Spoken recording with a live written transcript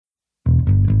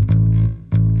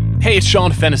Hey, it's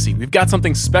Sean Fennessy. We've got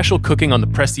something special cooking on the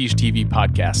Prestige TV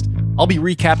podcast. I'll be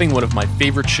recapping one of my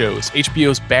favorite shows,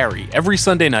 HBO's Barry, every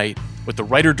Sunday night with the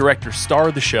writer-director star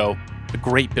of the show, the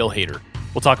great Bill Hader.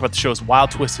 We'll talk about the show's wild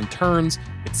twists and turns,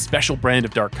 its special brand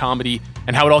of dark comedy,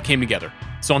 and how it all came together.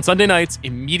 So on Sunday nights,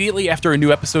 immediately after a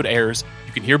new episode airs,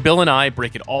 you can hear Bill and I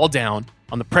break it all down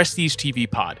on the Prestige TV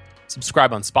pod.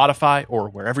 Subscribe on Spotify or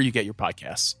wherever you get your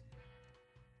podcasts.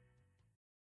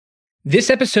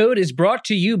 This episode is brought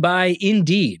to you by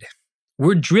Indeed.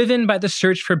 We're driven by the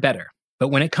search for better. But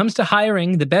when it comes to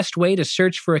hiring, the best way to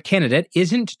search for a candidate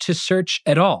isn't to search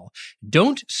at all.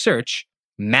 Don't search,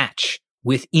 match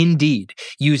with Indeed.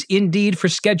 Use Indeed for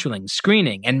scheduling,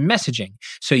 screening, and messaging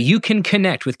so you can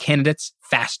connect with candidates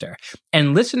faster.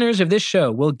 And listeners of this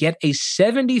show will get a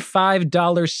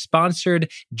 $75 sponsored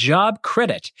job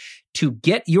credit to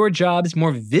get your jobs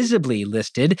more visibly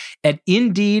listed at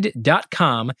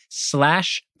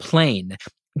Indeed.com/plane.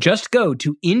 Just go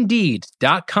to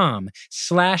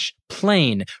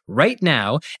Indeed.com/plane right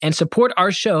now and support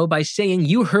our show by saying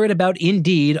you heard about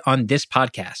Indeed on this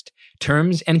podcast.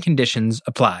 Terms and conditions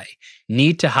apply.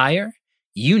 Need to hire?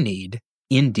 You need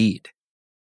Indeed.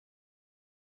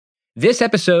 This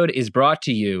episode is brought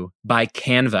to you by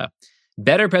Canva.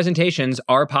 Better presentations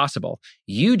are possible.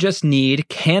 You just need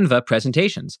Canva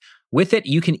presentations. With it,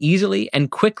 you can easily and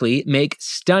quickly make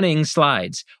stunning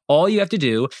slides. All you have to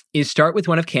do is start with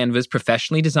one of Canva's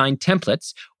professionally designed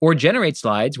templates or generate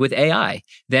slides with AI.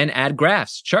 Then add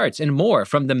graphs, charts, and more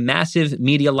from the massive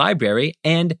media library,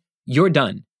 and you're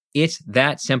done. It's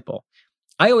that simple.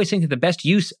 I always think that the best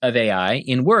use of AI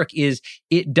in work is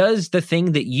it does the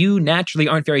thing that you naturally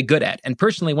aren't very good at. And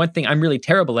personally, one thing I'm really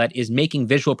terrible at is making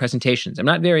visual presentations. I'm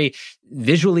not very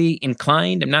visually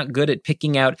inclined. I'm not good at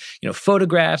picking out,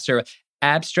 photographs or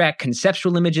abstract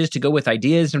conceptual images to go with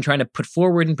ideas I'm trying to put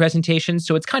forward in presentations.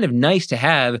 So it's kind of nice to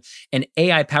have an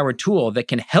AI-powered tool that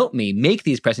can help me make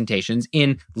these presentations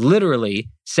in literally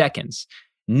seconds.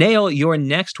 Nail your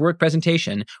next work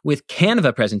presentation with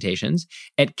Canva presentations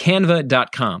at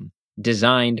canva.com,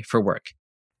 designed for work.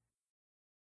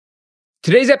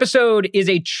 Today's episode is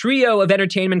a trio of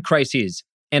entertainment crises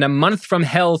and a month from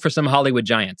hell for some Hollywood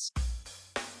giants.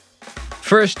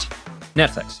 First,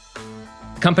 Netflix.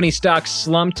 Company stock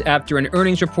slumped after an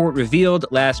earnings report revealed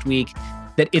last week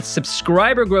that its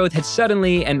subscriber growth had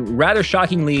suddenly and rather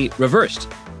shockingly reversed.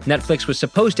 Netflix was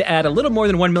supposed to add a little more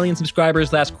than 1 million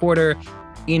subscribers last quarter.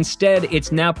 Instead,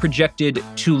 it's now projected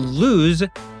to lose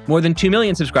more than 2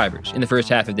 million subscribers in the first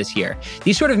half of this year.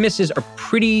 These sort of misses are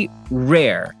pretty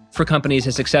rare for companies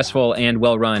as successful and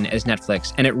well-run as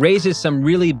Netflix, and it raises some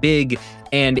really big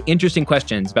and interesting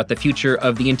questions about the future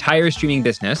of the entire streaming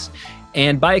business,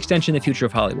 and by extension, the future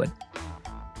of Hollywood.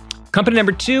 Company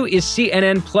number 2 is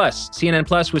CNN Plus. CNN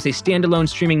Plus was a standalone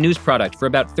streaming news product for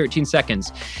about 13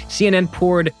 seconds. CNN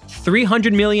poured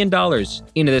 $300 million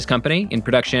into this company in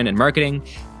production and marketing.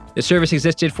 The service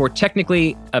existed for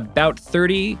technically about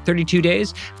 32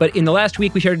 days, but in the last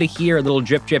week, we started to hear a little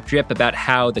drip about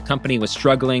how the company was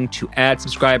struggling to add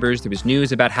subscribers. There was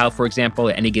news about how, for example,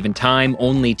 at any given time,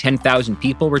 only 10,000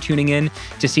 people were tuning in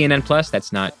to CNN Plus.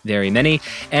 That's not very many.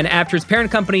 And after its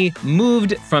parent company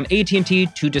moved from AT&T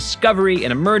to Discovery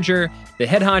in a merger, the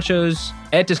head honchos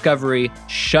at Discovery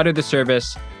shuttered the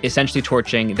service, essentially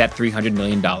torching that $300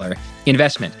 million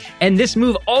investment. And this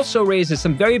move also raises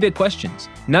some very big questions,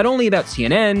 not only about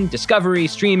CNN, Discovery,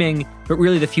 streaming, but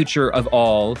really the future of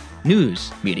all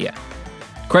news media.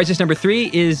 Crisis number 3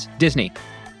 is Disney,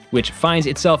 which finds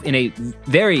itself in a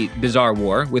very bizarre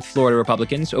war with Florida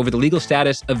Republicans over the legal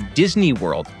status of Disney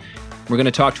World. We're going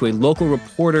to talk to a local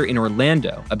reporter in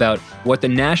Orlando about what the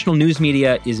national news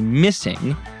media is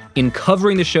missing in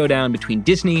covering the showdown between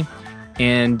Disney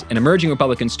and an emerging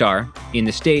Republican star in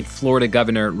the state, Florida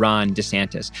Governor Ron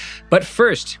DeSantis. But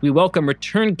first, we welcome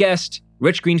return guest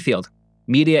Rich Greenfield,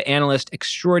 media analyst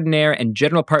extraordinaire and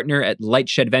general partner at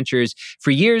Lightshed Ventures.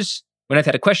 For years, when I've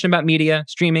had a question about media,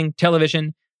 streaming,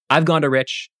 television, I've gone to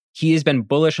Rich. He has been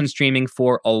bullish on streaming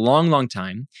for a long, long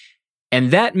time.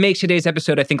 And that makes today's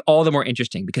episode, I think, all the more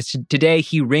interesting because today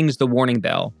he rings the warning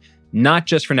bell, not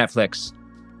just for Netflix,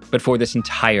 but for this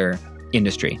entire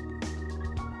industry.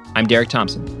 I'm Derek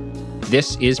Thompson.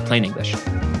 This is Plain English.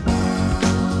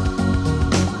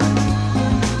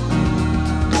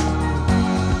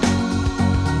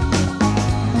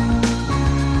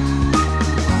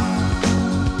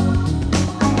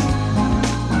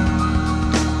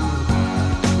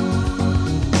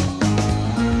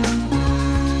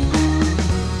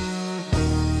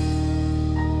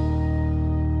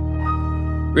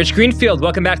 Rich Greenfield,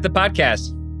 welcome back to the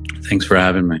podcast. Thanks for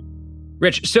having me.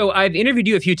 Rich, so I've interviewed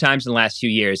you a few times in the last few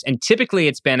years, and typically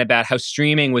it's been about how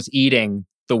streaming was eating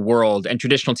the world and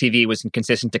traditional TV was in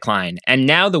consistent decline. And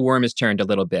now the worm has turned a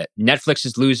little bit. Netflix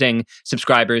is losing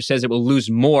subscribers, says it will lose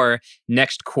more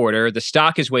next quarter. The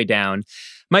stock is way down.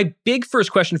 My big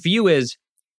first question for you is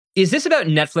this about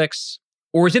Netflix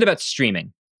or is it about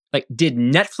streaming? Like, did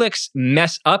Netflix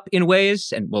mess up in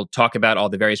ways, and we'll talk about all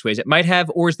the various ways it might have,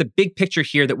 or is the big picture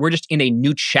here that we're just in a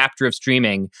new chapter of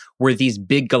streaming where these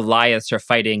big Goliaths are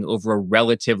fighting over a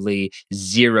relatively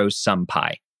zero-sum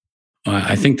pie?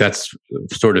 I think that's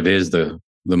sort of is the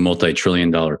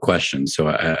multi-trillion-dollar question. So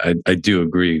I do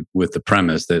agree with the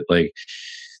premise that like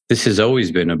this has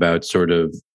always been about sort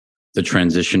of the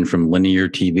transition from linear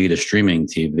TV to streaming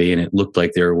TV, and it looked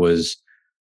like there was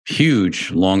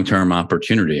huge long-term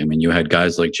opportunity. I mean, you had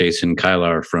guys like Jason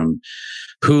Kilar from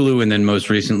Hulu, and then most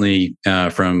recently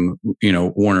from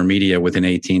Warner Media within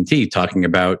AT&T talking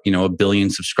about 1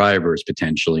 billion subscribers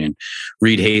potentially, and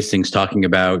Reed Hastings talking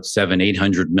about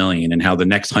 700-800 million, and how the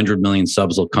next 100 million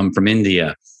subs will come from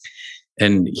India.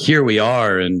 And here we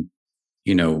are, and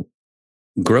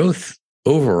growth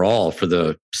overall for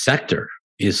the sector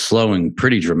is slowing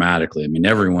pretty dramatically. I mean,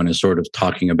 everyone is sort of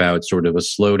talking about sort of a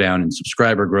slowdown in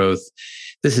subscriber growth.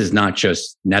 This is not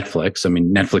just Netflix. I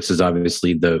mean, Netflix is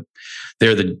obviously they're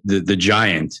the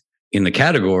giant in the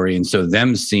category. And so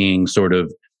them seeing sort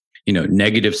of,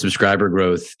 negative subscriber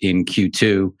growth in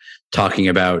Q2, talking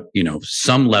about,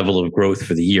 some level of growth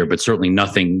for the year, but certainly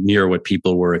nothing near what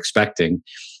people were expecting,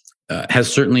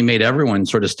 has certainly made everyone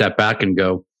sort of step back and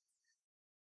go,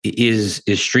 is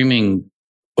streaming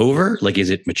over? Like, is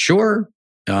it mature?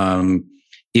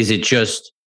 Is it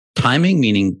just timing,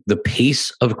 meaning the pace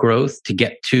of growth to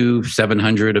get to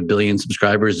 700, 1 billion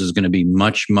subscribers is going to be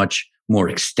much, much more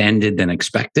extended than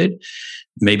expected?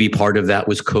 Maybe part of that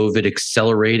was COVID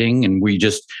accelerating and we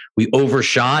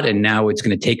overshot, and now it's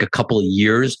going to take a couple of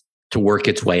years to work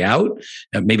its way out.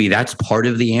 Maybe that's part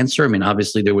of the answer. I mean,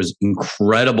 obviously there was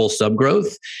incredible sub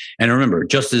growth. And remember,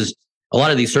 just as a lot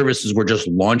of these services were just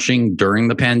launching during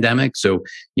the pandemic. So,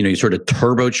 you sort of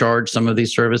turbocharge some of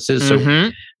these services. So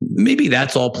maybe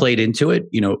that's all played into it.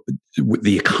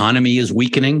 The economy is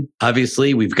weakening.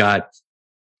 Obviously, we've got,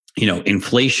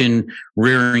 inflation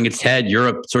rearing its head,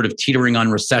 Europe sort of teetering on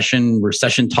recession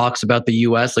talks about the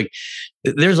US. Like,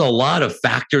 there's a lot of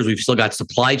factors. We've still got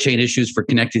supply chain issues for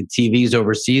connected TVs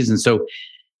overseas.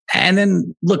 And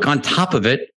then look, on top of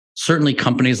it, certainly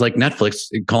companies like Netflix,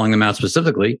 calling them out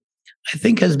specifically, I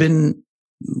think has been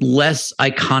less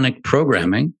iconic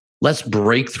programming, less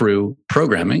breakthrough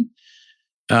programming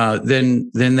than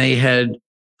they had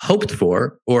hoped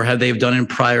for or had they've done in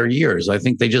prior years. I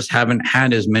think they just haven't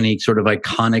had as many sort of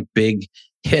iconic big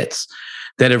hits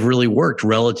that have really worked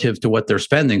relative to what they're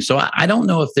spending. So I don't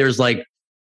know if there's like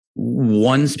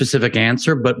one specific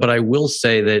answer, but I will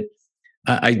say that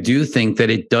I do think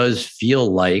that it does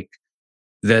feel like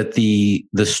that the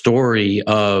story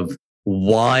of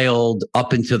wild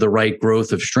up into the right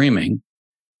growth of streaming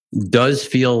does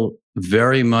feel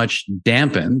very much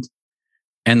dampened.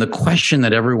 And the question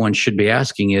that everyone should be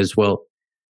asking is, well,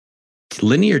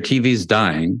 linear TV is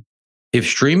dying. If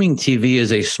streaming TV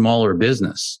is a smaller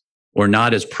business or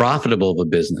not as profitable of a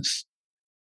business,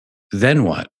 then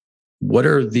what? What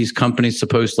are these companies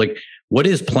supposed to, like, what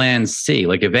is plan C?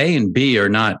 Like, if A and B are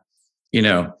not,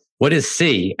 what is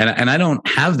C? And I don't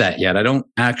have that yet. I don't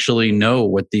actually know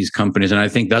what these companies, and I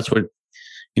think that's what,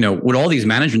 what all these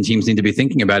management teams need to be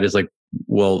thinking about is like,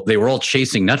 well, they were all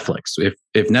chasing Netflix.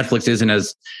 If Netflix isn't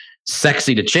as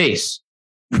sexy to chase,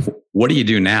 what do you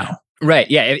do now?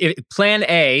 Right. Yeah. If plan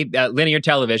A, linear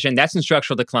television, that's in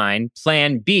structural decline.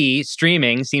 Plan B,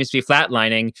 streaming, seems to be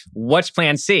flatlining. What's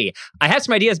plan C? I have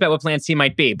some ideas about what plan C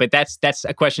might be, but that's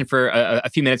a question for a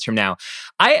few minutes from now.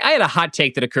 I had a hot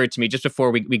take that occurred to me just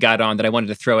before we got on that I wanted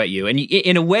to throw at you. And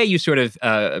in a way, you sort of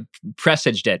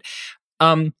presaged it.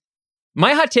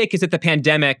 My hot take is that the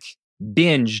pandemic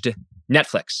binged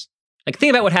Netflix. Like, think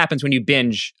about what happens when you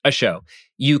binge a show.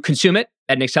 You consume it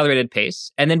at an accelerated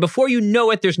pace, and then before you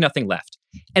know it, there's nothing left.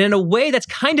 And in a way, that's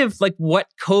kind of like what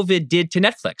COVID did to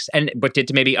Netflix and what did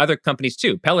to maybe other companies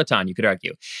too. Peloton, you could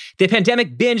argue. The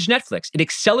pandemic binged Netflix. It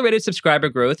accelerated subscriber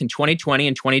growth in 2020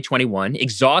 and 2021,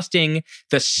 exhausting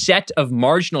the set of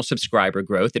marginal subscriber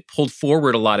growth. It pulled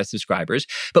forward a lot of subscribers.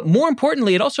 But more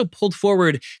importantly, it also pulled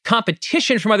forward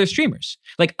competition from other streamers.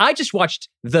 Like, I just watched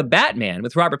The Batman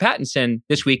with Robert Pattinson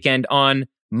this weekend on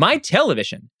my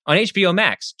television on HBO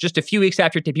Max just a few weeks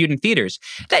after it debuted in theaters.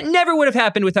 That never would have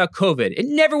happened without COVID. It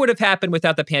never would have happened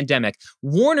without the pandemic.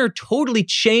 Warner totally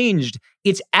changed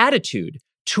its attitude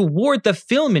toward the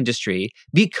film industry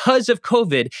because of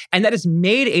COVID. And that has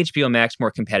made HBO Max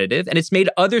more competitive, and it's made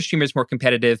other streamers more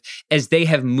competitive as they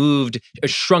have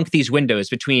shrunk these windows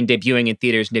between debuting in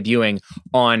theaters and debuting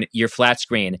on your flat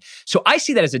screen. So I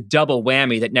see that as a double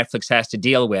whammy that Netflix has to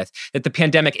deal with, that the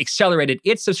pandemic accelerated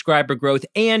its subscriber growth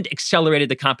and accelerated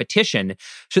the competition,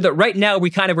 so that right now we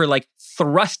kind of were like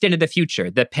thrust into the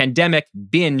future. The pandemic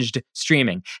binged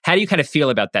streaming. How do you kind of feel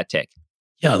about that take?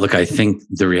 Yeah, look, I think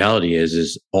the reality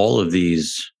is all of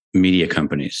these media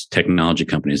companies, technology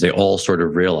companies, they all sort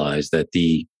of realized that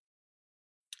they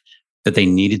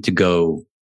needed to go,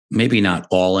 maybe not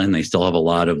all in. They still have a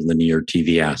lot of linear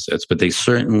TV assets, but they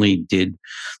certainly did.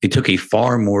 They took a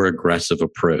far more aggressive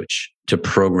approach to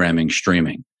programming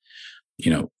streaming.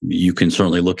 You can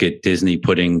certainly look at Disney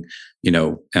putting,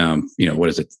 what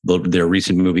is it? Their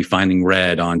recent movie Finding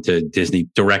Red onto Disney,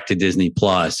 direct to Disney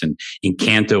Plus, and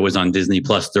Encanto was on Disney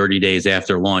Plus 30 days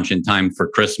after launch in time for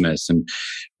Christmas. And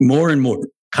more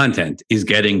content is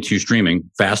getting to streaming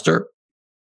faster,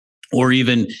 or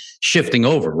even shifting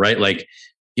over, right? Like,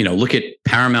 look at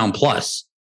Paramount Plus.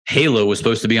 Halo was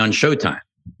supposed to be on Showtime.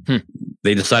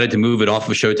 They decided to move it off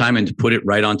of Showtime and to put it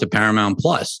right onto Paramount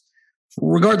Plus.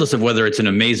 Regardless of whether it's an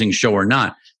amazing show or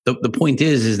not, the point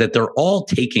is that they're all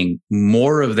taking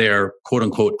more of their quote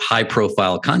unquote high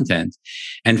profile content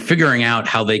and figuring out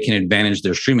how they can advantage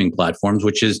their streaming platforms,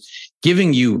 which is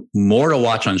giving you more to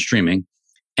watch on streaming.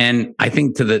 And I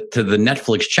think to the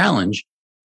Netflix challenge,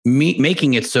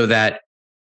 making it so that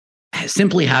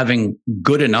simply having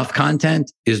good enough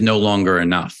content is no longer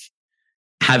enough.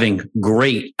 Having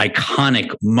great,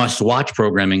 iconic, must-watch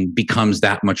programming becomes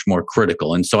that much more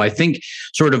critical. And so I think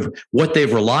sort of what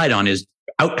they've relied on is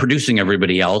outproducing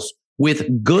everybody else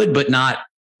with good but not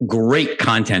great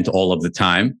content all of the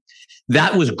time.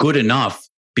 That was good enough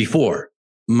before.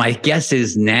 My guess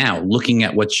is now, looking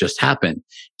at what's just happened,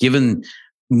 given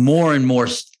more and more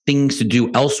things to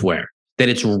do elsewhere, that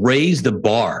it's raised the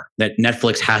bar that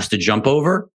Netflix has to jump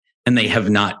over. And they have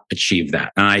not achieved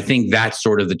that. And I think that's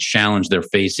sort of the challenge they're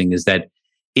facing, is that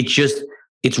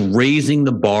it's raising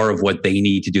the bar of what they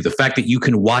need to do. The fact that you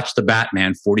can watch The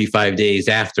Batman 45 days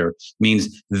after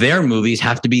means their movies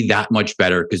have to be that much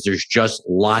better, because there's just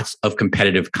lots of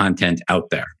competitive content out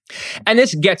there. And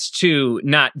this gets to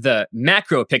not the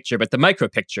macro picture, but the micro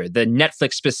picture, the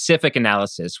Netflix specific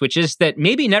analysis, which is that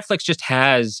maybe Netflix just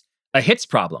has a hits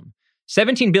problem.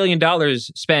 $17 billion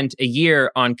spent a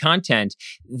year on content.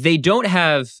 They don't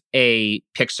have a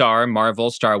Pixar,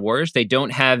 Marvel, Star Wars. They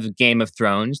don't have Game of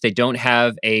Thrones. They don't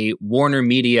have a Warner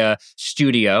Media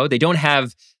studio. They don't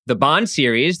have the Bond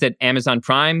series that Amazon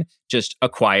Prime just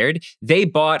acquired. They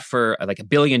bought for like $1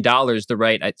 billion the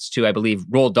rights to, I believe,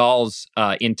 Roald Dahl's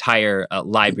entire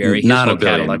library. Not $1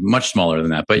 billion, catalog. Much smaller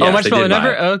than that. But yes, much smaller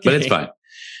number? Okay. But it's fine.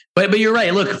 But you're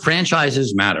right. Look,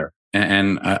 franchises matter.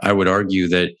 And I would argue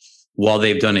that while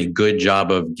they've done a good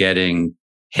job of getting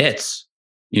hits,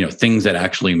 things that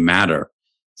actually matter,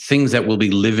 things that will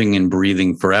be living and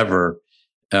breathing forever,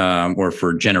 or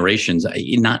for generations,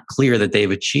 not clear that they've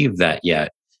achieved that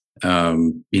yet.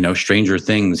 Stranger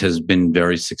Things has been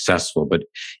very successful, but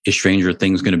is Stranger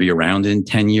Things going to be around in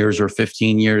 10 years or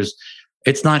 15 years?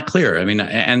 It's not clear. I mean,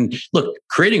 and look,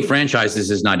 creating franchises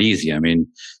is not easy. I mean,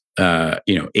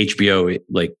 HBO,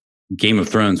 like, Game of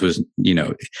Thrones was,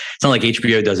 it's not like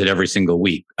HBO does it every single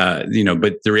week, but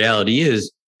the reality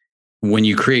is when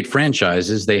you create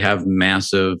franchises, they have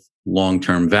massive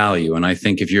long-term value. And I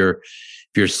think if you're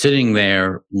sitting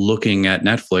there looking at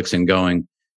Netflix and going,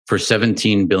 for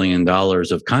 $17 billion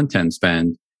of content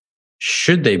spend,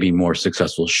 should they be more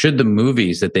successful? Should the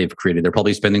movies that they've created, they're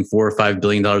probably spending $4 or $5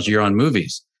 billion a year on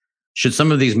movies. Should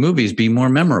some of these movies be more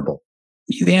memorable?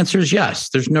 The answer is yes.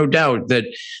 There's no doubt that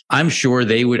I'm sure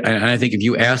they would. And I think if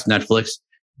you asked Netflix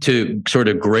to sort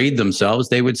of grade themselves,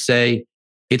 they would say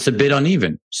it's a bit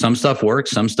uneven. Some stuff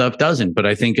works, some stuff doesn't. But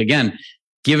I think, again,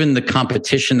 given the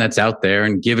competition that's out there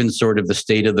and given sort of the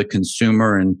state of the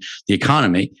consumer and the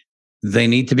economy, they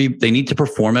need to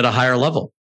perform at a higher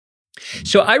level.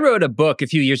 So I wrote a book a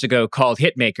few years ago called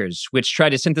Hitmakers, which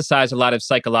tried to synthesize a lot of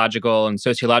psychological and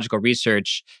sociological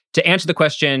research to answer the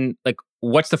question, like,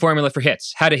 what's the formula for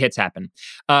hits? How do hits happen?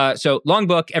 So long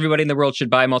book, everybody in the world should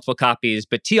buy multiple copies,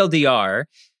 but TLDR,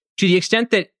 to the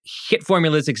extent that hit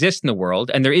formulas exist in the world,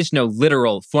 and there is no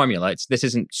literal formula, this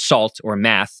isn't salt or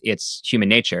math, it's human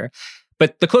nature.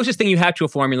 But the closest thing you have to a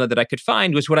formula that I could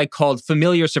find was what I called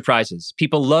familiar surprises.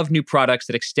 People love new products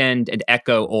that extend and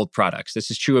echo old products.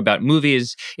 This is true about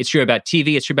movies. It's true about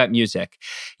TV. It's true about music.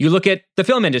 You look at the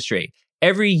film industry.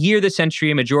 Every year this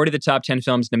century, a majority of the top 10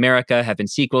 films in America have been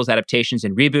sequels, adaptations,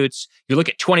 and reboots. You look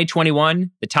at 2021,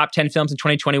 the top 10 films in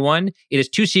 2021, it is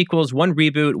 2 sequels, 1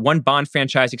 reboot, 1 Bond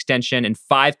franchise extension, and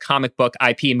 5 comic book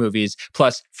IP movies,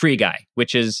 plus Free Guy,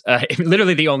 which is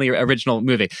literally the only original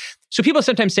movie. So people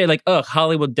sometimes say like, ugh,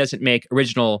 Hollywood doesn't make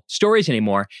original stories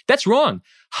anymore. That's wrong.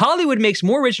 Hollywood makes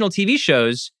more original TV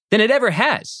shows than it ever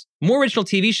has. More original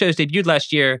TV shows debuted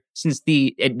last year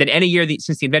than any year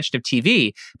since the invention of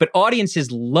TV. But audiences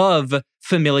love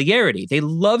familiarity. They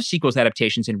love sequels,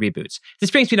 adaptations, and reboots.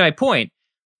 This brings me to my point.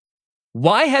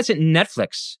 Why hasn't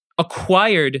Netflix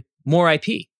acquired more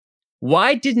IP?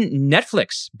 Why didn't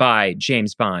Netflix buy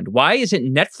James Bond? Why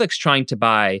isn't Netflix trying to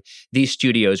buy these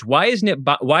studios? Why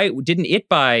didn't it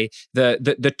buy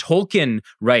the Tolkien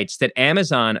rights that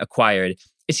Amazon acquired?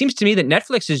 It seems to me that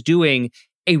Netflix is doing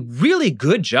a really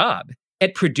good job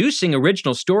at producing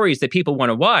original stories that people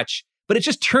want to watch, but it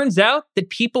just turns out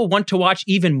that people want to watch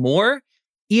even more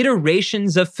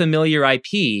iterations of familiar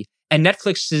IP, and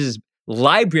Netflix's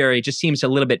library just seems a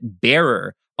little bit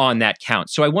barer on that count.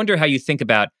 So I wonder how you think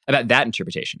about that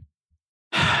interpretation.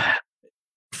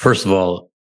 First of all,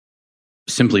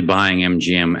 simply buying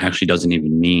MGM actually doesn't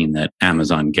even mean that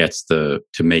Amazon gets to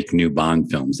make new Bond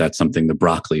films. That's something the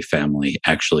Broccoli family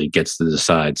actually gets to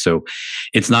decide. So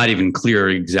it's not even clear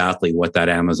exactly what that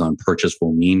Amazon purchase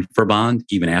will mean for Bond,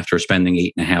 even after spending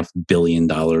 $8.5 billion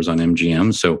on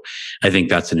MGM. So I think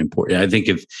that's I think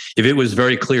if it was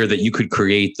very clear that you could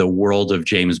create the world of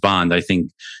James Bond, I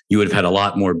think you would have had a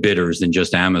lot more bidders than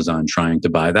just Amazon trying to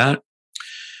buy that.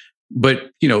 But,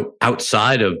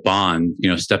 outside of Bond,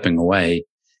 stepping away,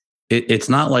 it's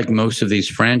not like most of these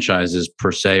franchises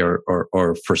per se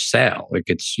are for sale. Like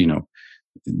it's,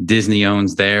 Disney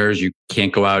owns theirs. You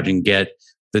can't go out and get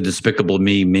the Despicable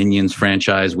Me Minions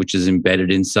franchise, which is embedded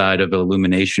inside of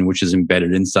Illumination, which is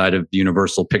embedded inside of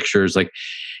Universal Pictures. Like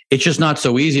it's just not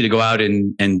so easy to go out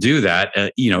and do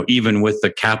that, even with the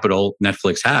capital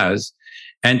Netflix has.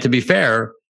 And to be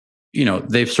fair,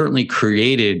 they've certainly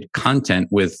created content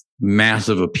with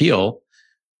massive appeal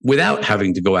without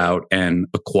having to go out and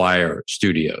acquire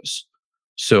studios.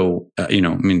 So,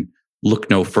 look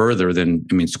no further than,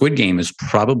 Squid Game is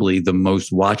probably the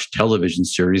most watched television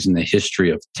series in the history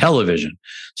of television.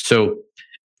 So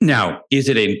now, is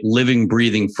it a living,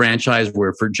 breathing franchise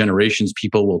where for generations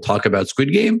people will talk about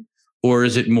Squid Game? Or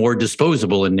is it more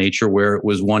disposable in nature where it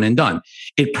was one and done?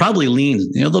 It probably leans,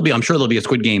 I'm sure there'll be a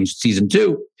Squid Game season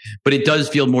 2, but it does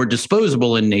feel more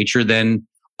disposable in nature than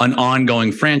an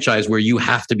ongoing franchise where you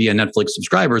have to be a Netflix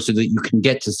subscriber so that you can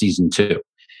get to season 2.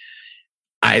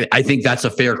 I think that's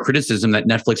a fair criticism that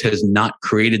Netflix has not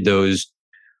created those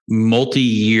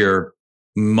multi-year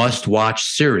must-watch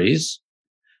series.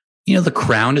 The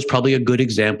Crown is probably a good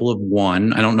example of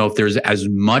one. I don't know if there's as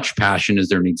much passion as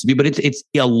there needs to be, but it's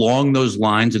along those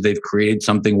lines that they've created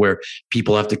something where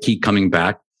people have to keep coming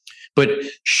back. But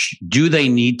do they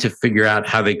need to figure out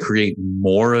how they create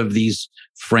more of these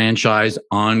franchise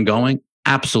ongoing?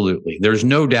 Absolutely. There's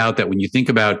no doubt that when you think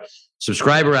about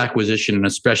subscriber acquisition and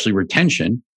especially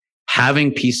retention,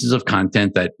 having pieces of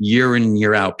content that year in and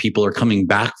year out people are coming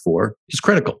back for is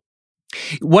critical.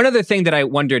 One other thing that I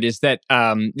wondered is that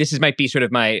might be sort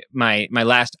of my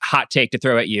last hot take to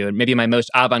throw at you, and maybe my most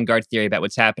avant-garde theory about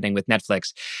what's happening with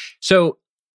Netflix. So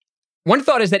one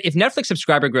thought is that if Netflix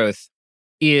subscriber growth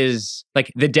is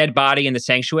like the dead body in the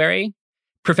sanctuary,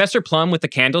 Professor Plum with the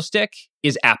candlestick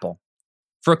is Apple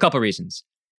for a couple reasons.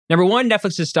 Number one,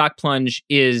 Netflix's stock plunge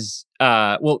is,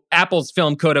 Apple's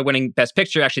film Coda winning Best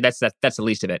Picture. Actually, that's the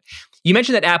least of it. You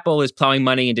mentioned that Apple is plowing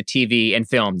money into TV and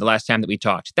film the last time that we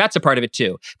talked. That's a part of it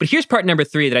too. But here's part number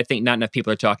 3 that I think not enough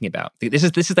people are talking about. This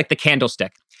is like the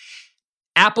candlestick.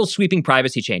 Apple's sweeping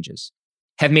privacy changes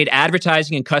have made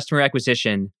advertising and customer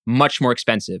acquisition much more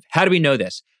expensive. How do we know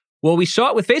this? Well, we saw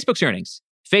it with Facebook's earnings.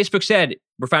 Facebook said,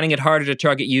 we're finding it harder to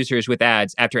target users with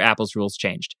ads after Apple's rules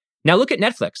changed. Now look at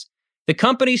Netflix. The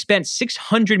company spent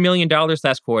 $600 million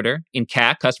last quarter in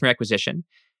CAC, customer acquisition.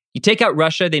 You take out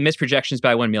Russia, they missed projections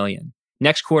by 1 million.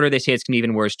 Next quarter, they say it's going to be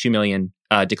even worse, 2 million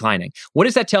declining. What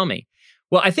does that tell me?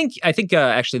 Well, I think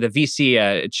actually the VC,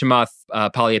 Chamath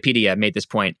Palihapitiya, made this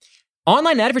point.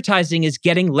 Online advertising is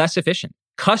getting less efficient.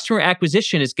 Customer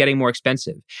acquisition is getting more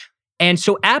expensive. And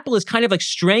so Apple is kind of like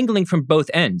strangling from both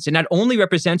ends. It not only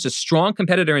represents a strong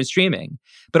competitor in streaming,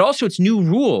 but also its new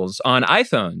rules on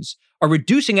iPhones are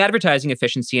reducing advertising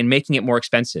efficiency and making it more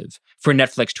expensive for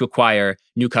Netflix to acquire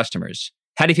new customers.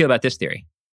 How do you feel about this theory?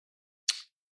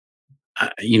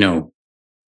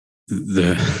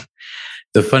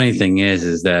 The funny thing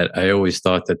is that I always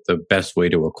thought that the best way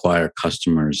to acquire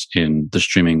customers in the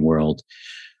streaming world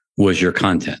was your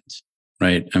content,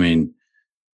 right? I mean,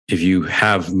 if you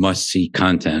have must-see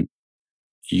content,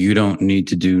 you don't need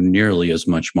to do nearly as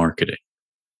much marketing.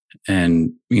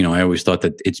 And, I always thought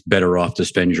that it's better off to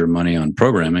spend your money on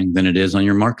programming than it is on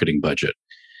your marketing budget.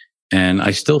 And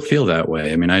I still feel that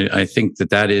way. I mean, I think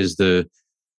that is the,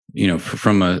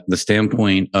 from the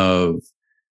standpoint of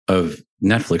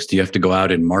Netflix, do you have to go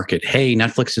out and market, hey,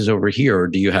 Netflix is over here? Or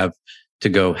do you have to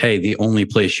go, hey, the only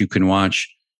place you can watch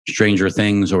Stranger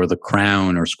Things or The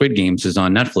Crown or Squid Games is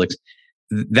on Netflix?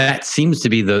 That seems to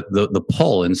be the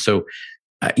pull. And so,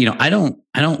 I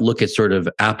don't look at sort of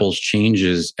Apple's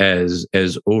changes as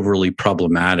overly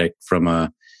problematic from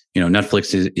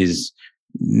Netflix is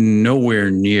nowhere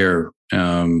near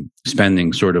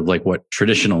spending sort of like what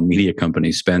traditional media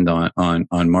companies spend on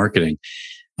marketing.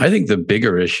 I think the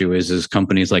bigger issue is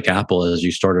companies like Apple, as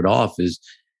you started off, is,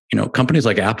 companies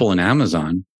like Apple and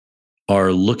Amazon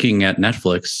are looking at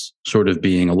Netflix sort of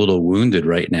being a little wounded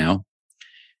right now.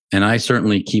 And I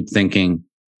certainly keep thinking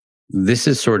this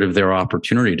is sort of their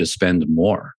opportunity to spend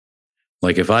more.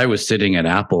 Like if I was sitting at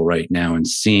Apple right now and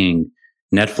seeing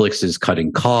Netflix is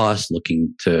cutting costs,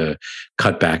 looking to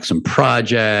cut back some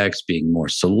projects, being more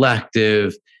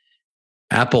selective.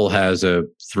 Apple has a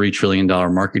 $3 trillion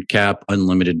market cap,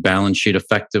 unlimited balance sheet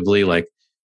effectively. Like,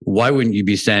 why wouldn't you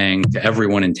be saying to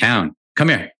everyone in town, come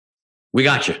here, we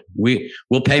got you.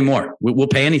 We'll pay more. We'll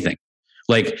pay anything.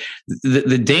 Like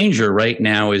the danger right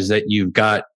now is that you've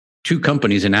got two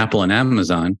companies in Apple and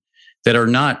Amazon that are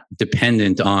not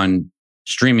dependent on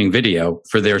streaming video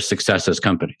for their success as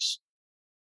companies.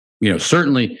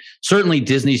 Certainly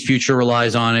Disney's future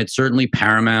relies on it. Certainly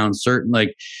Paramount,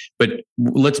 but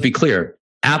let's be clear.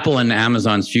 Apple and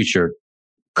Amazon's future,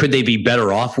 could they be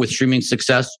better off with streaming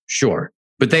success? Sure.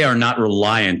 But they are not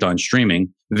reliant on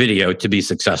streaming video to be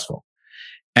successful.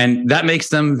 And that makes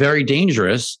them very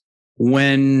dangerous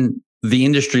when the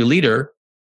industry leader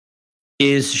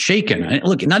is shaken. And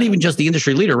look, not even just the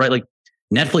industry leader, right? Like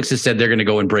Netflix has said they're going to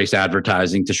go embrace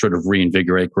advertising to sort of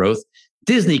reinvigorate growth.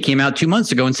 Disney came out 2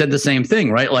 months ago and said the same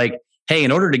thing, right? Like, hey,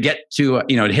 in order to get to,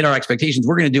 to hit our expectations,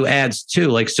 we're going to do ads too.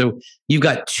 Like, so you've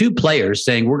got two players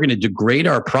saying we're going to degrade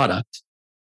our product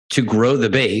to grow the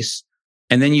base.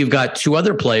 And then you've got two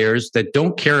other players that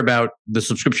don't care about the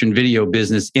subscription video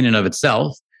business in and of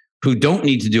itself, who don't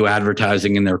need to do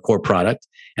advertising in their core product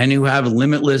and who have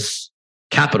limitless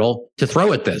capital to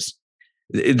throw at this.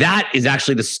 That is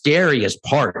actually the scariest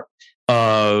part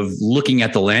of looking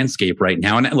at the landscape right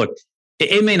now. And look,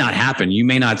 it may not happen. You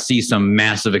may not see some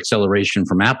massive acceleration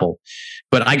from Apple,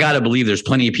 but I got to believe there's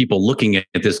plenty of people looking at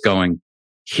this going,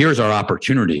 here's our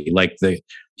opportunity. Like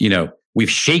we've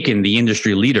shaken the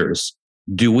industry leaders.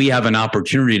 Do we have an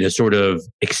opportunity to sort of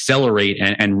accelerate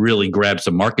and really grab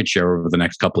some market share over the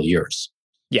next couple of years?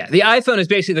 Yeah, the iPhone is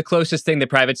basically the closest thing the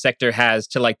private sector has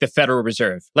to like the Federal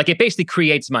Reserve. Like it basically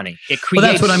creates money. It creates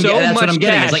that's what I'm getting.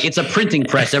 Cash. It's like it's a printing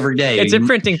press every day. It's a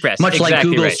printing press, much exactly like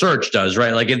Google right. search does,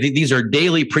 right? Like these are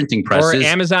daily printing presses, or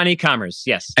Amazon e-commerce.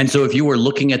 Yes. And so if you were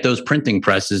looking at those printing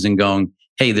presses and going,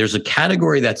 "Hey, there's a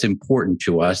category that's important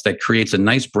to us that creates a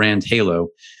nice brand halo.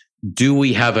 Do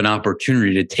we have an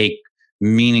opportunity to take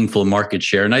meaningful market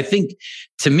share?" And I think,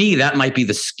 to me, that might be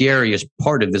the scariest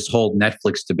part of this whole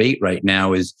Netflix debate right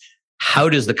now is, how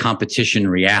does the competition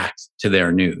react to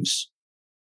their news?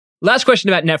 Last question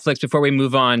about Netflix before we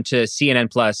move on to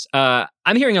CNN Plus.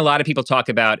 I'm hearing a lot of people talk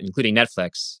about, including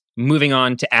Netflix, moving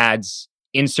on to ads,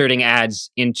 inserting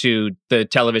ads into the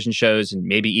television shows and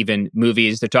maybe even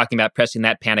movies. They're talking about pressing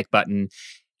that panic button.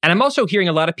 And I'm also hearing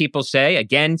a lot of people say,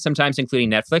 again, sometimes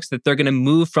including Netflix, that they're going to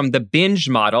move from the binge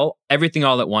model, everything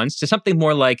all at once, to something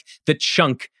more like the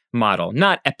chunk model,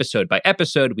 not episode by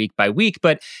episode, week by week,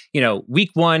 but, week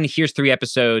 1, here's 3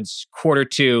 episodes, quarter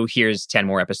 2, here's 10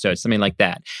 more episodes, something like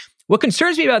that. What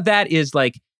concerns me about that is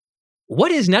like,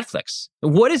 what is Netflix?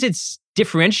 What is its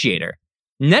differentiator?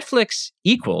 Netflix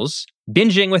equals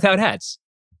binging without ads.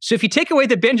 So if you take away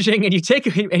the binging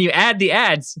and you add the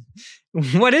ads,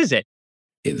 what is it?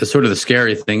 The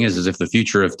scary thing is if the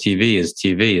future of TV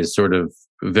is sort of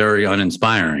very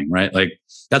uninspiring, right? Like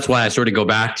that's why I sort of go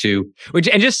back to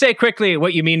and just say quickly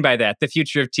what you mean by that. The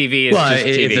future of TV is just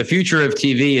TV. If the future of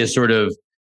TV is sort of,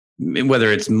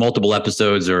 whether it's multiple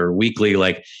episodes or weekly,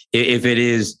 like if it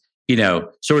is,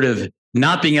 sort of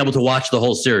not being able to watch the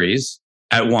whole series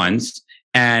at once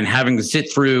and having to sit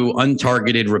through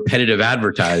untargeted, repetitive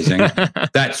advertising,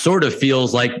 that sort of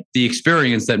feels like the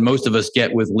experience that most of us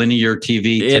get with linear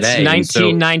TV today. It's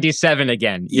 1997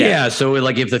 again. Yeah. So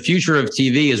like if the future of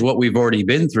TV is what we've already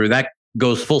been through, that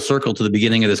goes full circle to the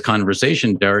beginning of this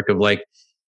conversation, Derek, of like,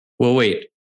 well, wait,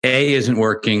 A isn't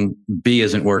working, B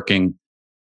isn't working.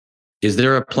 Is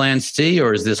there a plan C,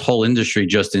 or is this whole industry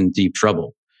just in deep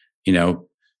trouble?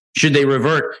 Should they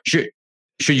revert? Should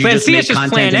you Plan just C make is just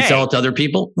content plan and A. sell it to other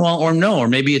people? Well, or no, or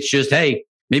maybe it's just, hey,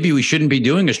 maybe we shouldn't be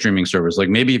doing a streaming service. Like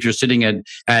maybe if you're sitting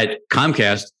at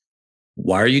Comcast,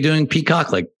 why are you doing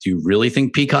Peacock? Like, do you really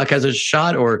think Peacock has a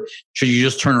shot, or should you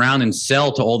just turn around and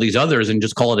sell to all these others and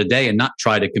just call it a day and not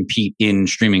try to compete in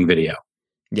streaming video?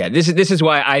 Yeah, this is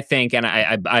why I think, and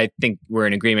I think we're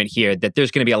in agreement here, that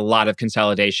there's going to be a lot of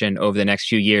consolidation over the next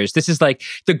few years. This is like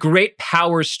the great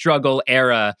power struggle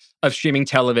era of streaming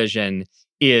television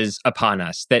is upon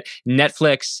us. That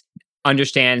Netflix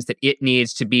understands that it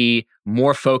needs to be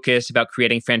more focused about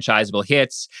creating franchisable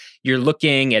hits. You're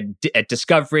looking at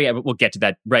Discovery. We'll get to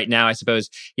that right now, I suppose.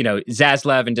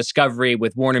 Zaslav and Discovery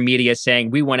with Warner Media saying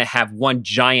we want to have one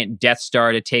giant Death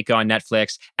Star to take on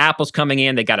Netflix. Apple's coming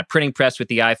in. They got a printing press with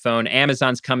the iPhone.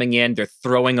 Amazon's coming in. They're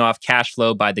throwing off cash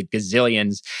flow by the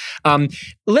gazillions.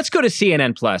 Let's go to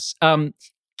CNN Plus.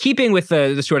 Keeping with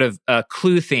the sort of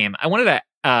Clue theme, I wanted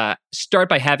to start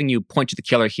by having you point to the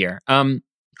killer here.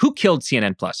 Who killed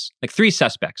CNN Plus? Like 3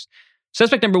 suspects.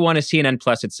 Suspect number 1 is CNN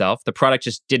Plus itself. The product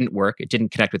just didn't work. It didn't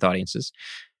connect with audiences.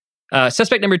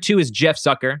 Suspect number 2 is Jeff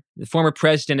Zucker. The former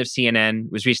president of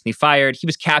CNN was recently fired. He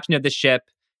was captain of the ship.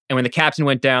 And when the captain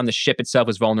went down, the ship itself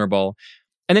was vulnerable.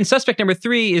 And then suspect number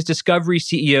 3 is Discovery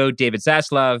CEO David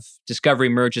Zaslav. Discovery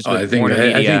merges with Warner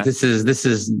Media. I think this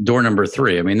is door number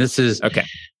 3. I mean, this is... Okay.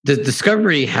 The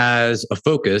Discovery has a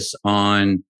focus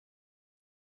on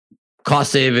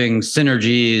cost savings,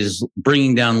 synergies,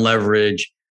 bringing down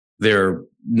leverage. Their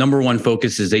number 1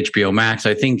 focus is HBO Max.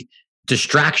 I think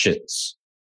distractions,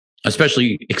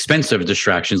 especially expensive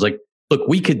distractions. Like, look,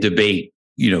 we could debate,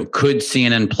 could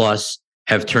CNN Plus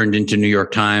have turned into New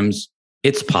York Times?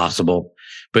 It's possible.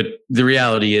 But the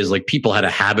reality is, like, people had a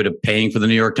habit of paying for the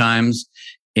New York Times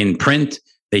in print.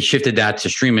 They shifted that to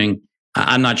streaming.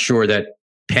 I'm not sure that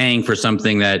paying for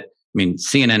something that,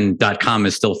 CNN.com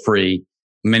is still free.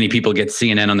 Many people get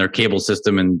CNN on their cable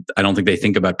system, and I don't think they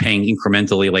think about paying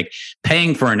incrementally. Like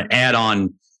paying for an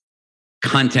add-on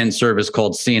content service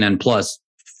called CNN Plus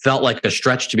felt like a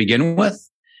stretch to begin with.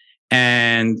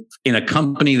 And in a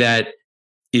company that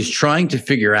is trying to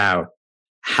figure out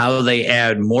how they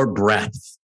add more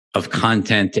breadth of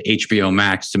content to HBO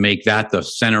Max to make that the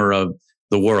center of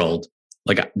the world,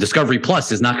 like Discovery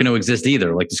Plus is not going to exist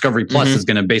either. Like Discovery Plus is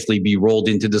going to basically be rolled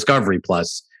into Discovery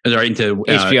Plus or into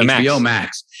HBO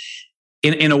Max.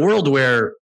 In a world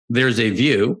where there's a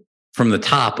view from the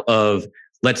top of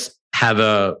let's have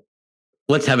a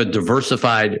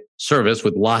diversified service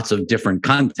with lots of different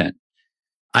content.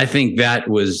 I think that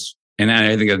was, and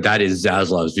I think that is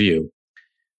Zaslav's view.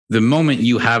 The moment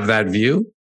you have that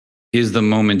view is the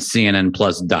moment CNN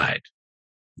Plus died,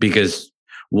 because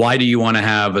why do you want to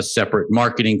have a separate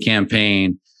marketing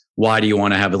campaign? Why do you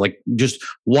want to have it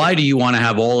why do you want to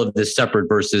have all of this separate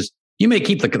versus you may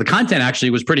keep the content actually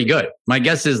was pretty good. My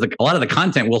guess is a lot of the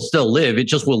content will still live. It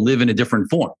just will live in a different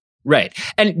form. Right.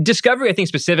 And Discovery, I think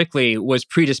specifically, was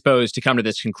predisposed to come to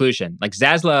this conclusion. Like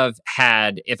Zaslav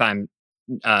had, if I'm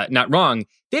not wrong,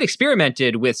 they'd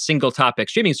experimented with single topic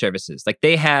streaming services. Like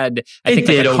they had, I think,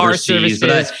 like car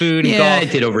services, food, and golf. Yeah,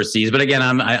 it did overseas. But again,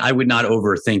 I would not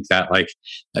overthink that. Like,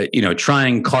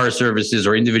 trying car services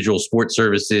or individual sports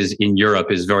services in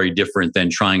Europe is very different than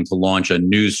trying to launch a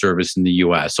news service in the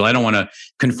US. So I don't want to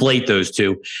conflate those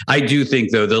two. I do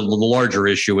think, though, the larger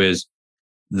issue is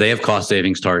they have cost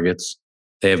savings targets.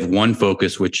 They have one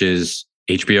focus, which is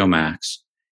HBO Max.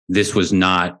 This was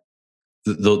not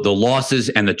the losses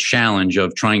and the challenge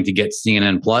of trying to get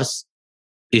CNN Plus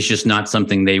is just not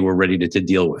something they were ready to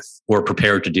deal with or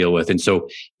prepared to deal with. And so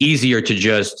easier to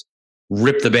just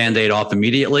rip the Band-Aid off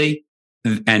immediately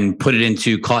and put it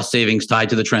into cost savings tied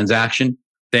to the transaction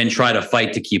than try to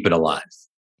fight to keep it alive.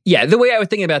 Yeah, the way I was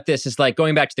thinking about this is like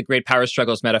going back to the great power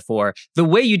struggles metaphor. The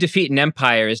way you defeat an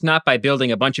empire is not by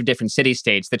building a bunch of different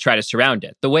city-states that try to surround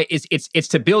it. The way is it's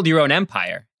to build your own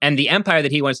empire. And the empire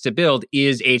that he wants to build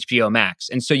is HBO Max.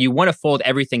 And so you want to fold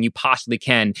everything you possibly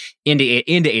can into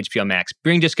HBO Max.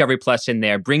 Bring Discovery Plus in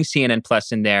there. Bring CNN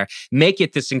Plus in there. Make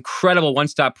it this incredible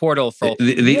one-stop portal for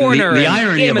Warner the and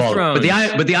irony Game of of all, Thrones.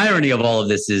 But the irony of all of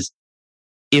this is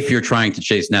if you're trying to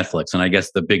chase Netflix, and I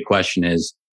guess the big question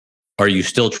is, are you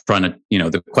still trying to,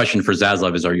 the question for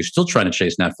Zaslav is, are you still trying to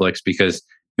chase Netflix? Because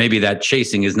maybe that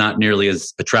chasing is not nearly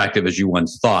as attractive as you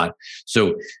once thought.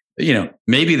 So,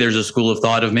 maybe there's a school of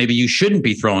thought of maybe you shouldn't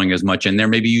be throwing as much in there.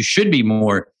 Maybe you should be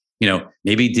more,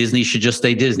 maybe Disney should just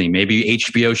stay Disney. Maybe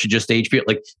HBO should just stay HBO.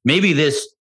 Like maybe this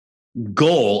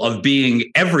goal of being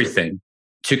everything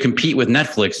to compete with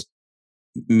Netflix,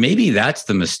 maybe that's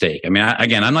the mistake. I mean,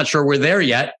 I'm not sure we're there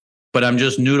yet, but I'm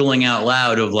just noodling out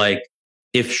loud of like,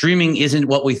 if streaming isn't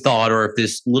what we thought, or if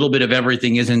this little bit of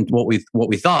everything isn't what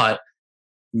we thought,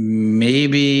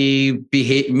 maybe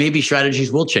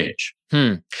strategies will change.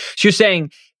 So you're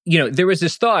saying, there was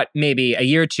this thought maybe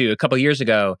a couple of years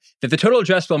ago, that the total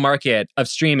addressable market of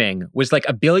streaming was like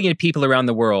 1 billion people around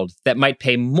the world that might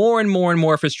pay more and more and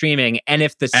more for streaming. And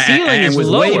if the ceiling is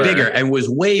lower, was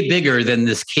way bigger than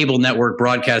this cable network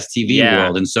broadcast TV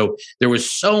world. And so there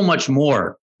was so much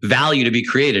more value to be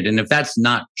created. And if that's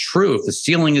not true, if the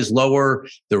ceiling is lower,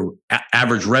 the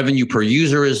average revenue per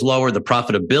user is lower, the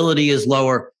profitability is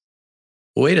lower,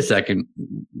 wait a second,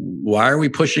 why are we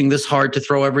pushing this hard to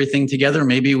throw everything together?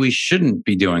 Maybe we shouldn't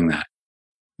be doing that.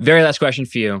 Very last question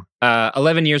for you.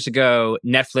 11 years ago,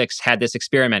 Netflix had this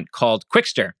experiment called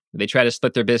Qwikster. They tried to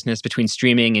split their business between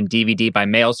streaming and DVD by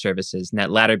mail services. And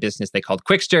that latter business they called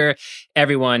Qwikster.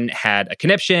 Everyone had a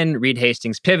conniption. Reed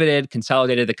Hastings pivoted,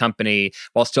 consolidated the company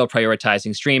while still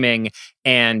prioritizing streaming,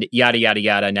 and yada, yada,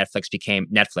 yada. Netflix became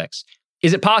Netflix.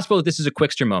 Is it possible that this is a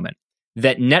Qwikster moment?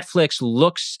 That Netflix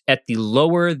looks at the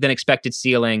lower than expected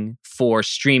ceiling for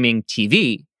streaming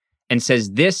TV and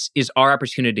says, this is our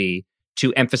opportunity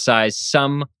to emphasize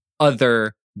some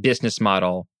other business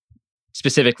model,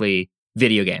 specifically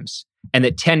video games. And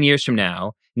that 10 years from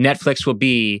now, Netflix will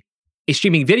be a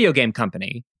streaming video game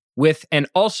company with an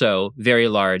also very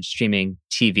large streaming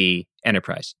TV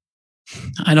enterprise?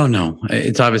 I don't know.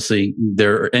 It's obviously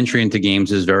their entry into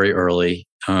games is very early.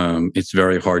 It's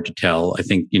very hard to tell. I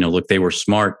think, look, they were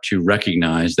smart to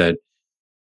recognize that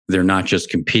they're not just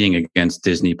competing against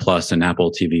Disney Plus and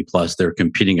Apple TV Plus, they're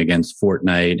competing against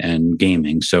Fortnite and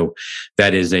gaming. So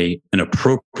that is an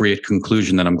appropriate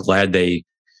conclusion that I'm glad they,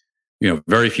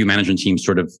 very few management teams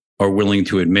sort of are willing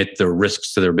to admit the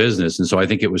risks to their business. And so I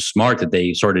think it was smart that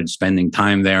they started spending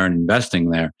time there and investing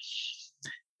there.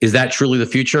 Is that truly the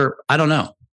future? I don't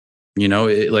know.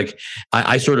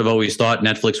 I sort of always thought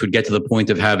Netflix would get to the point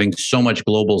of having so much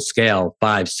global scale,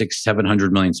 5, 6,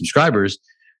 700 million subscribers,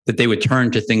 that they would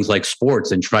turn to things like sports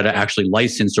and try to actually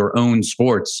license or own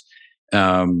sports.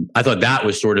 I thought that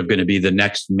was sort of going to be the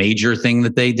next major thing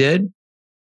that they did.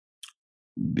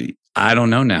 I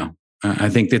don't know now. I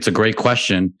think it's a great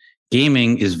question.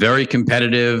 Gaming is very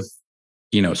competitive.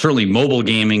 Certainly mobile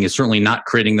gaming is certainly not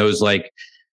creating those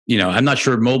I'm not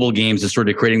sure mobile games is sort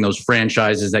of creating those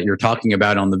franchises that you're talking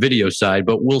about on the video side,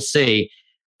 but we'll see.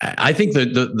 I think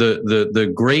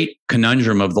the great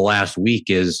conundrum of the last week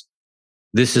is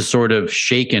this has sort of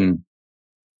shaken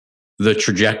the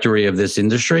trajectory of this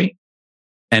industry,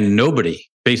 and nobody,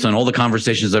 based on all the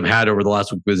conversations I've had over the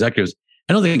last week with executives,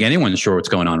 I don't think anyone's sure what's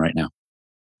going on right now.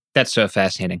 That's so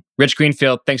fascinating. Rich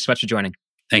Greenfield, thanks so much for joining.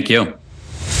 Thank you.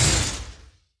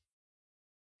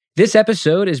 This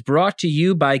episode is brought to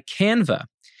you by Canva.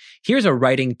 Here's a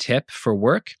writing tip for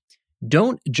work.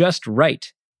 Don't just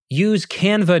write. Use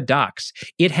Canva Docs.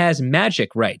 It has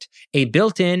Magic Write, a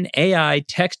built-in AI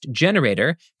text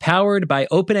generator powered by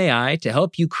OpenAI to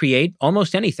help you create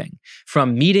almost anything,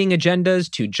 from meeting agendas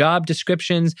to job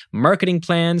descriptions, marketing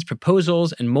plans,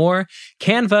 proposals, and more.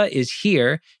 Canva is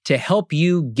here to help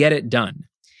you get it done.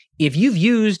 If you've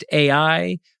used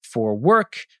AI for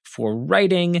work, for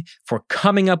writing, for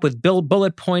coming up with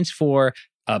bullet points for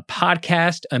a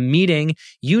podcast, a meeting,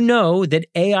 you know that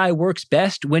AI works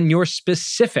best when you're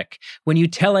specific, when you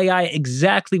tell AI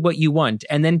exactly what you want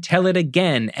and then tell it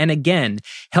again and again.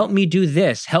 Help me do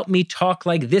this. Help me talk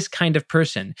like this kind of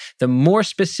person. The more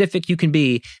specific you can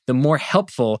be, the more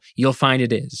helpful you'll find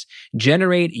it is.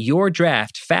 Generate your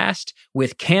draft fast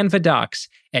with Canva Docs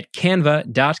at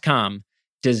canva.com,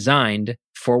 designed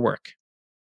for work.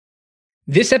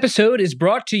 This episode is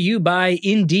brought to you by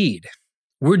Indeed.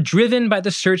 We're driven by the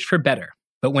search for better,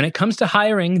 but when it comes to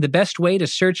hiring, the best way to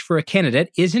search for a candidate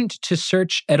isn't to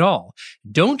search at all.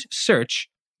 Don't search,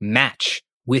 match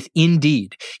with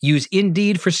Indeed. Use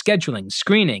Indeed for scheduling,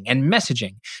 screening, and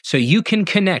messaging so you can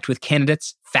connect with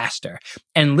candidates faster.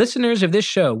 And listeners of this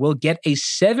show will get a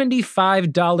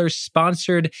 $75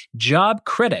 sponsored job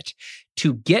credit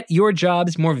to get your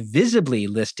jobs more visibly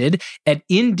listed at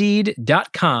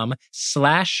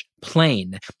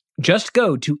Indeed.com/plane. Just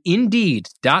go to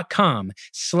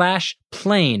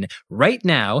Indeed.com/plane right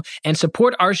now and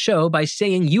support our show by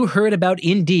saying you heard about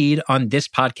Indeed on this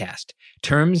podcast.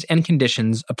 Terms and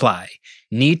conditions apply.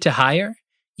 Need to hire?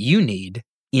 You need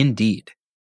Indeed.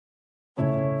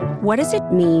 What does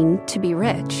it mean to be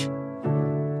rich?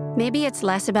 Maybe it's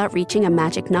less about reaching a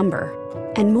magic number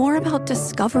and more about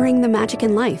discovering the magic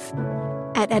in life.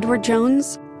 At Edward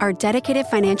Jones, our dedicated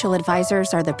financial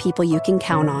advisors are the people you can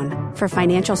count on for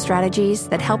financial strategies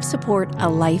that help support a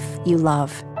life you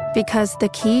love. Because the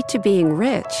key to being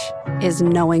rich is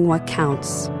knowing what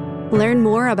counts. Learn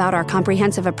more about our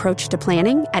comprehensive approach to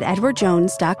planning at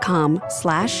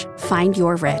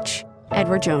edwardjones.com/findyourrich.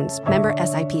 Edward Jones, member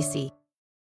SIPC.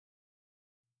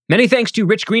 Many thanks to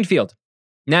Rich Greenfield.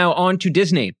 Now on to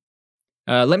Disney.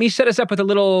 Let me set us up with a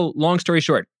little long story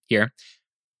short here.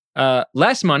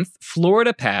 Last month,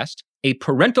 Florida passed a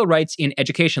parental rights in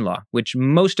education law, which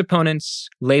most opponents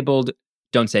labeled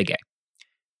Don't Say Gay.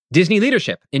 Disney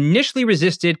leadership initially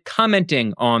resisted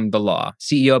commenting on the law.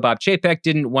 CEO Bob Chapek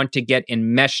didn't want to get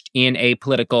enmeshed in a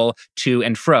political to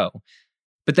and fro.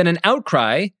 But then an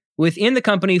outcry within the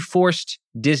company forced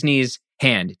Disney's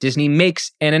hand. Disney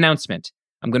makes an announcement.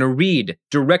 I'm going to read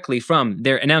directly from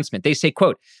their announcement. They say,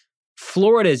 quote,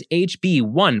 Florida's HB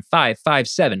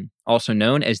 1557, also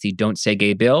known as the Don't Say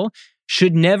Gay bill,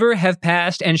 should never have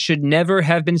passed and should never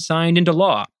have been signed into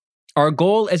law. Our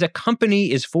goal as a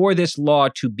company is for this law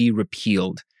to be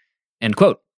repealed. End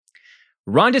quote.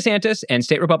 Ron DeSantis and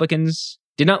state Republicans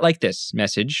did not like this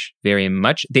message very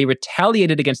much. They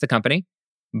retaliated against the company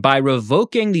by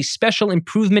revoking the special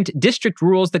improvement district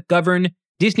rules that govern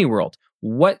Disney World.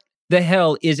 What the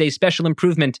hell is a special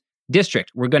improvement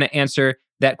district? We're going to answer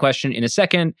that question in a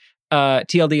second.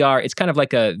 TLDR, it's kind of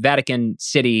like a Vatican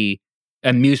City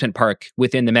amusement park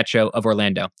within the metro of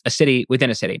Orlando, a city within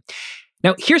a city.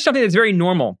 Now, here's something that's very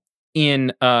normal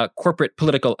in corporate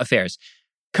political affairs.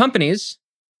 Companies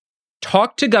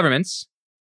talk to governments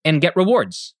and get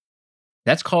rewards.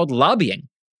 That's called lobbying.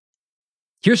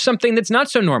 Here's something that's not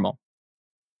so normal.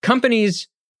 Companies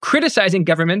criticizing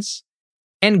governments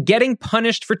and getting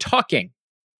punished for talking.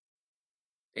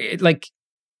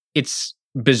 It's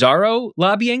bizarro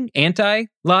lobbying,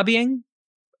 anti-lobbying,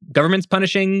 governments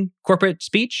punishing corporate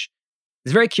speech.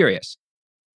 It's very curious.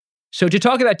 So to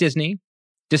talk about Disney,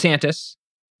 DeSantis,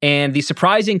 and the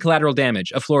surprising collateral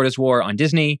damage of Florida's war on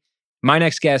Disney, my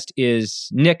next guest is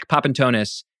Nick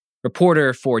Papantonis,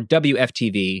 reporter for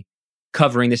WFTV,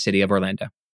 covering the city of Orlando.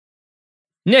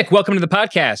 Nick, welcome to the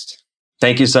podcast.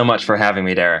 Thank you so much for having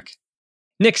me, Derek.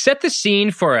 Nick, set the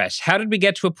scene for us. How did we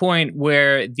get to a point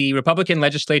where the Republican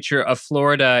legislature of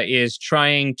Florida is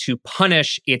trying to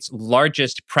punish its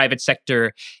largest private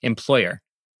sector employer?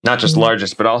 Not just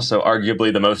largest, but also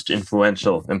arguably the most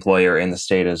influential employer in the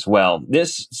state as well.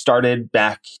 This started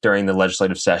back during the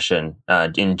legislative session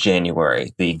in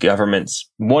January. The government's,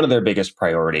 one of their biggest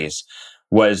priorities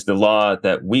was the law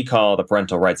that we call the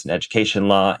Parental Rights in Education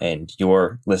Law, and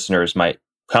your listeners might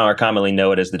commonly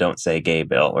know it as the Don't Say Gay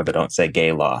bill or the Don't Say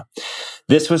Gay law.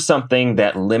 This was something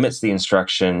that limits the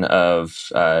instruction of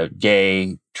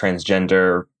gay,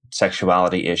 transgender,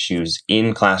 sexuality issues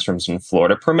in classrooms in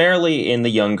Florida, primarily in the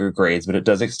younger grades, but it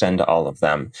does extend to all of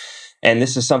them. And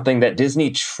this is something that Disney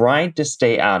tried to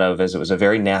stay out of, as it was a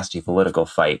very nasty political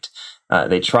fight.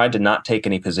 They tried to not take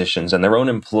any positions, and their own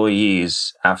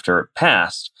employees, after it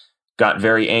passed, got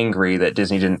very angry that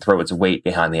Disney didn't throw its weight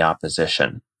behind the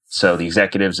opposition. So the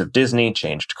executives of Disney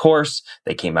changed course.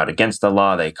 They came out against the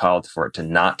law. They called for it to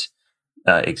not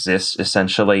exist,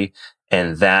 essentially.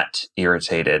 And that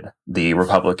irritated the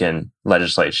Republican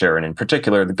legislature, and in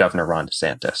particular, the Governor Ron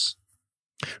DeSantis.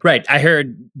 Right. I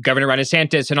heard Governor Ron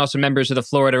DeSantis and also members of the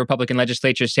Florida Republican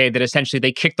legislature say that essentially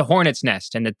they kicked the hornet's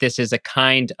nest and that this is a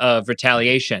kind of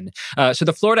retaliation. So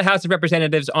the Florida House of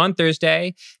Representatives on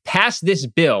Thursday passed this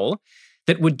bill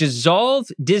that would dissolve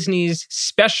Disney's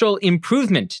special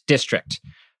improvement district.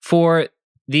 For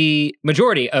the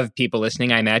majority of people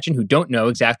listening, I imagine, who don't know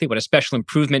exactly what a special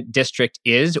improvement district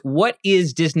is, what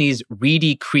is Disney's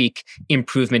Reedy Creek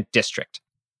Improvement District?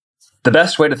 The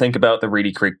best way to think about the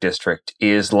Reedy Creek District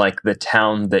is like the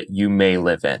town that you may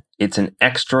live in. It's an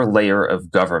extra layer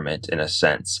of government, in a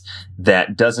sense,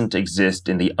 that doesn't exist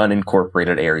in the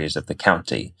unincorporated areas of the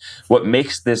county. What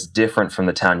makes this different from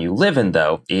the town you live in,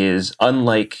 though, is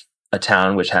unlike a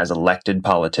town which has elected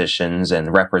politicians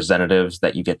and representatives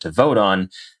that you get to vote on,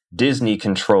 Disney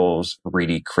controls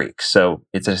Reedy Creek. So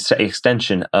it's an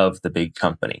extension of the big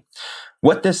company.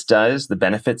 What this does, the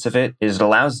benefits of it, is it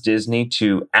allows Disney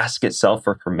to ask itself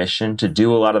for permission to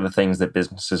do a lot of the things that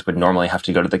businesses would normally have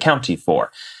to go to the county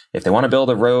for. If they want to build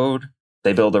a road,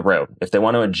 they build a road. If they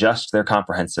want to adjust their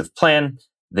comprehensive plan,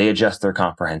 they adjust their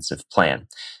comprehensive plan.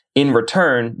 In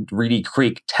return, Reedy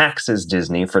Creek taxes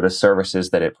Disney for the services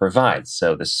that it provides.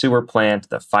 So the sewer plant,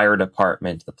 the fire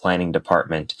department, the planning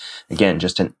department, again,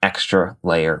 just an extra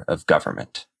layer of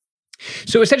government.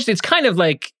 So essentially, it's kind of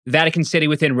like Vatican City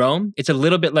within Rome. It's a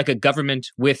little bit like a government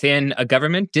within a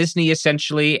government. Disney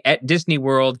essentially, at Disney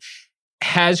World,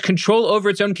 has control over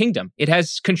its own kingdom. It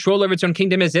has control over its own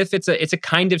kingdom as if it's a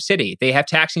kind of city. They have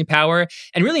taxing power,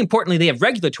 and really importantly, they have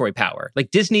regulatory power.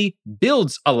 Like Disney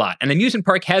builds a lot. An amusement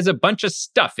park has a bunch of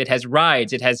stuff. It has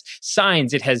rides, it has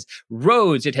signs, it has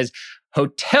roads, it has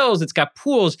hotels, it's got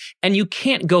pools, and you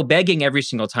can't go begging every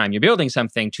single time you're building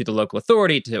something to the local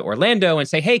authority, to Orlando, and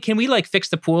say, hey, can we fix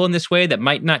the pool in this way that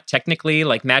might not technically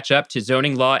match up to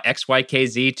zoning law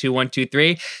XYKZ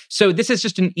 2123? So this is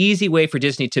just an easy way for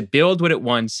Disney to build what it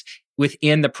wants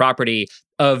within the property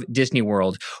of Disney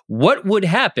World. What would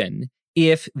happen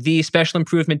if the Special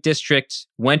Improvement District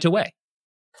went away?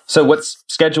 So what's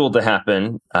scheduled to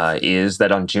happen is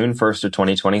that on June 1st of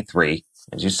 2023,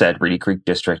 as you said, Reedy Creek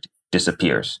District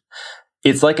disappears.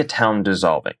 It's like a town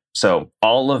dissolving. So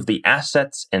all of the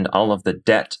assets and all of the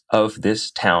debt of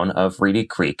this town of Reedy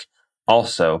Creek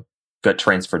also got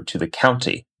transferred to the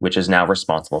county, which is now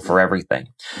responsible for everything.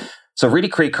 So Reedy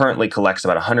Creek currently collects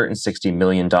about $160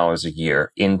 million a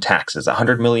year in taxes,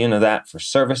 $100 million of that for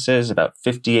services, about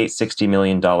 $60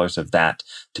 million of that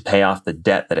to pay off the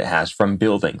debt that it has from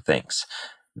building things.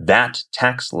 That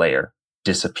tax layer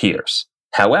disappears.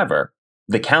 However,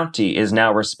 the county is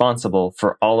now responsible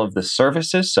for all of the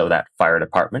services, so that fire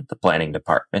department, the planning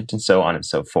department, and so on and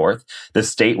so forth. The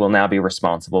state will now be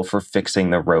responsible for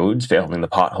fixing the roads, filling the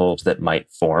potholes that might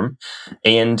form.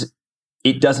 And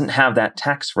it doesn't have that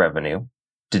tax revenue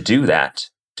to do that,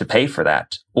 to pay for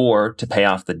that, or to pay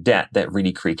off the debt that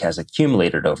Reedy Creek has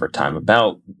accumulated over time.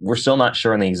 We're still not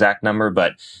sure on the exact number,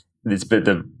 but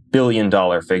the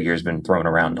billion-dollar figure has been thrown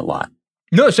around a lot.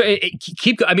 No, so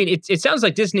it sounds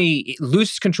like Disney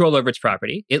loses control over its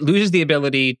property. It loses the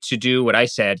ability to do what I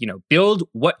said, build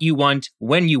what you want,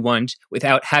 when you want,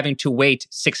 without having to wait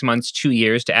 6 months, 2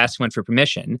 years to ask someone for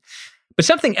permission. But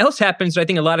something else happens that I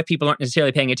think a lot of people aren't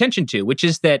necessarily paying attention to, which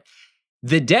is that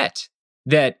the debt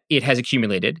that it has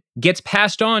accumulated gets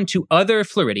passed on to other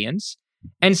Floridians,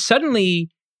 and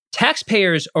suddenly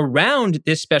taxpayers around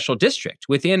this special district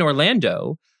within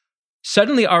Orlando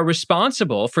suddenly are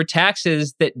responsible for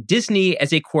taxes that Disney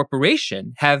as a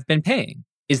corporation have been paying.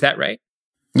 Is that right?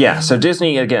 Yeah, so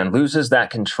Disney, again, loses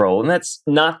that control, and that's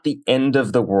not the end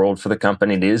of the world for the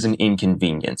company. It is an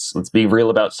inconvenience. Let's be real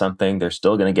about something. They're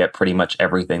still going to get pretty much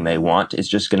everything they want. It's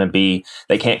just going to be,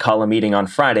 they can't call a meeting on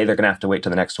Friday. They're going to have to wait till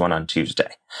the next one on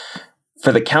Tuesday.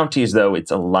 For the counties, though,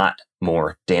 it's a lot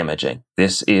more damaging.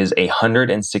 This is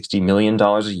 $160 million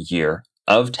a year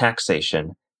of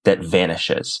taxation that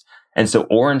vanishes. And so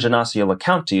Orange and Osceola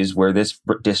counties, where this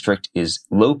district is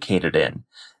located in,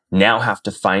 now have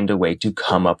to find a way to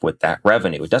come up with that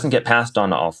revenue. It doesn't get passed on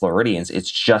to all Floridians. It's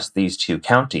just these two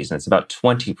counties. And it's about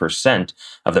 20%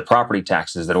 of the property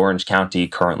taxes that Orange County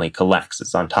currently collects.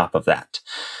 It's on top of that.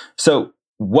 So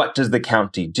what does the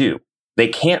county do? They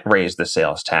can't raise the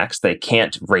sales tax. They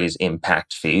can't raise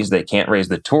impact fees. They can't raise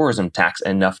the tourism tax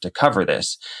enough to cover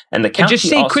this. And the county just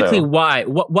say quickly why.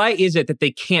 Why is it that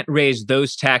they can't raise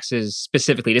those taxes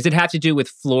specifically? Does it have to do with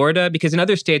Florida? Because in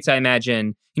other states, I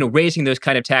imagine, raising those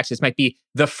kind of taxes might be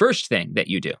the first thing that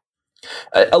you do.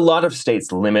 A lot of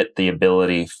states limit the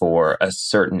ability for a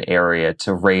certain area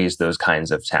to raise those kinds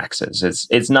of taxes.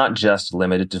 It's not just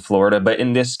limited to Florida, but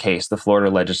in this case, the Florida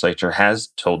legislature has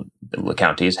told the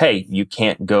counties, hey, you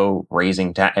can't go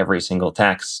raising every single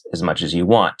tax as much as you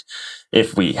want.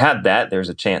 If we had that, there's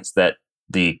a chance that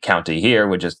the county here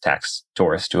would just tax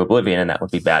tourists to oblivion, and that would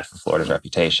be bad for Florida's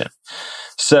reputation.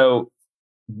 So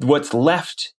what's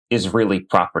left is really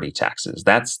property taxes.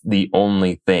 That's the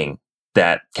only thing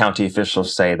that county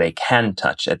officials say they can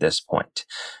touch at this point.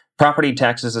 Property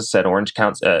taxes, as said, Orange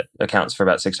accounts for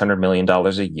about $600 million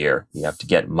a year. You have to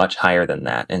get much higher than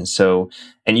that.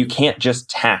 And you can't just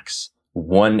tax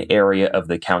one area of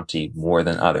the county more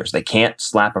than others. They can't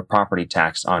slap a property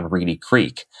tax on Reedy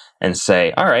Creek and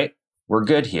say, all right, we're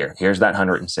good here. Here's that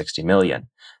 $160 million.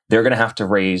 They're going to have to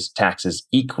raise taxes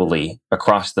equally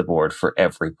across the board for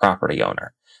every property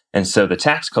owner. And so the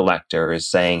tax collector is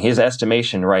saying his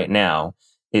estimation right now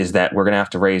is that we're going to have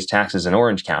to raise taxes in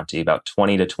Orange County about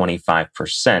 20 to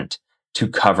 25% to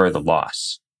cover the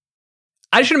loss.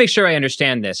 I just want to make sure I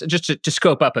understand this, just to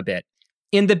scope up a bit.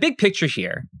 In the big picture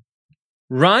here,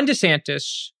 Ron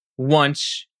DeSantis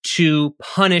wants to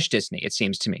punish Disney, it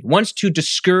seems to me, wants to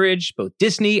discourage both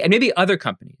Disney and maybe other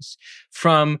companies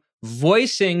from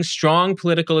voicing strong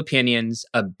political opinions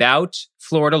about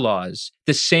Florida laws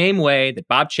the same way that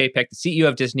Bob Chapek, the CEO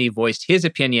of Disney, voiced his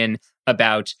opinion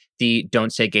about the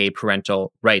Don't Say Gay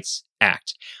Parental Rights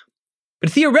Act. But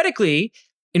theoretically,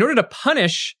 in order to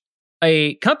punish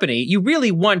a company, you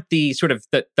really want the sort of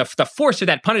the force of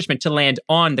that punishment to land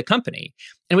on the company.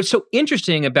 And what's so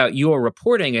interesting about your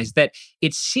reporting is that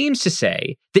it seems to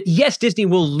say that, yes, Disney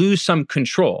will lose some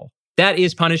control. That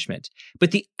is punishment.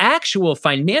 But the actual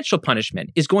financial punishment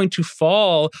is going to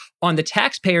fall on the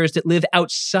taxpayers that live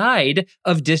outside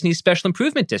of Disney's special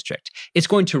improvement district. It's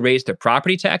going to raise their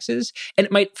property taxes, and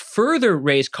it might further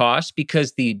raise costs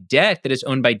because the debt that is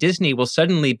owned by Disney will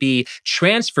suddenly be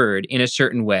transferred in a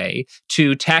certain way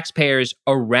to taxpayers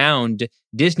around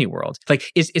Disney World. Like,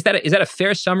 is that a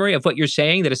fair summary of what you're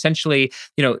saying? That essentially,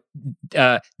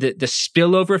 the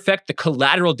spillover effect, the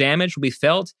collateral damage will be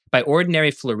felt by ordinary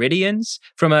Floridians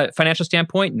from a financial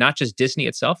standpoint, not just Disney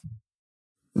itself?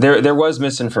 There was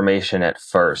misinformation at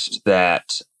first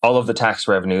that all of the tax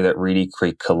revenue that Reedy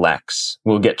Creek collects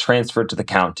will get transferred to the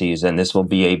counties, and this will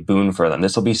be a boon for them.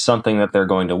 This will be something that they're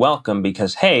going to welcome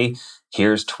because, hey,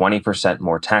 here's 20%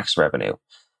 more tax revenue.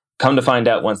 Come to find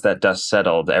out, once that dust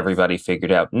settled, everybody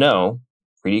figured out, no,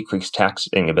 Reedy Creek's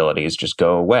taxing abilities just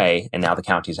go away, and now the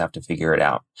counties have to figure it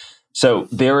out. So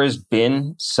there has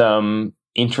been some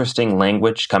interesting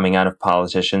language coming out of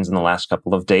politicians in the last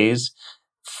couple of days,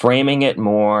 framing it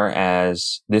more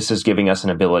as this is giving us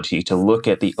an ability to look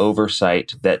at the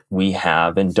oversight that we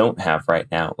have and don't have right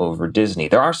now over Disney.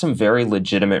 There are some very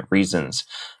legitimate reasons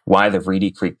why the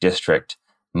Reedy Creek district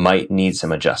might need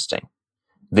some adjusting.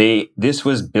 This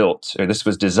was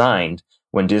designed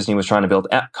when Disney was trying to build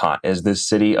Epcot as this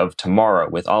city of tomorrow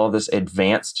with all of this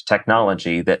advanced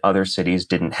technology that other cities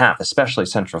didn't have, especially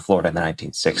Central Florida in the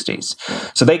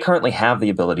 1960s. So they currently have the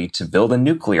ability to build a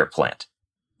nuclear plant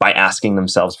by asking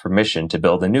themselves permission to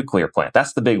build a nuclear plant.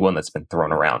 That's the big one that's been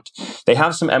thrown around. They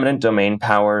have some eminent domain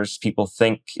powers. People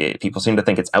seem to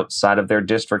think it's outside of their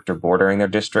district or bordering their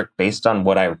district. Based on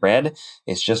what I read,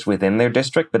 it's just within their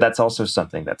district, but that's also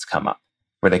something that's come up,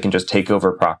 where they can just take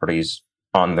over properties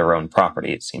on their own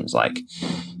property, it seems like.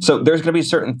 So there's going to be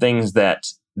certain things that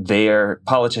the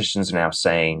politicians are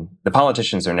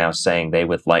now saying they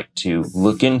would like to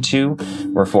look into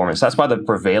reform. So that's why the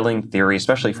prevailing theory,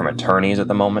 especially from attorneys at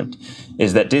the moment,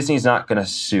 is that Disney's not going to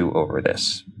sue over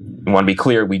this. I want to be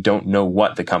clear, we don't know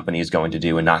what the company is going to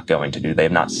do and not going to do. They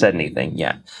have not said anything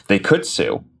yet. They could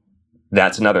sue.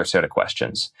 That's another set of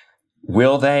questions.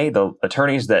 Will they? The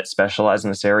attorneys that specialize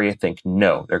in this area think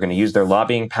no. They're going to use their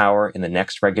lobbying power in the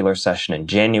next regular session in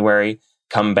January,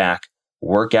 come back,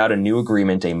 work out a new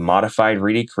agreement, a modified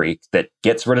Reedy Creek that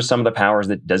gets rid of some of the powers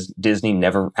that Disney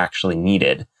never actually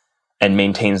needed and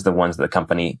maintains the ones that the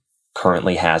company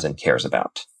currently has and cares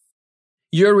about.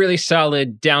 You're a really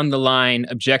solid, down-the-line,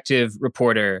 objective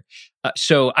reporter.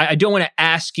 So I don't want to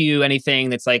ask you anything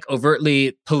that's like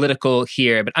overtly political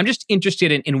here, but I'm just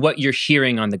interested in what you're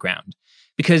hearing on the ground.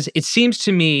 Because it seems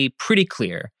to me pretty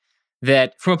clear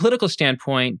that from a political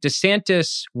standpoint,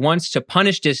 DeSantis wants to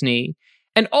punish Disney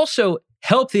and also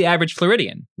help the average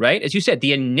Floridian, right? As you said,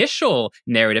 the initial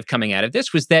narrative coming out of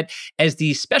this was that as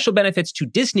the special benefits to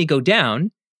Disney go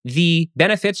down, the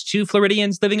benefits to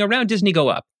Floridians living around Disney go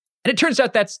up. And it turns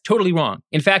out that's totally wrong.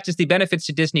 In fact, as the benefits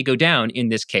to Disney go down in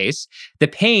this case, the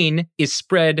pain is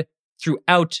spread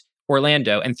throughout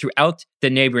Orlando and throughout the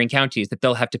neighboring counties that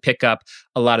they'll have to pick up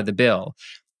a lot of the bill.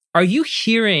 Are you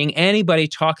hearing anybody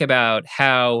talk about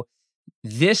how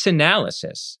this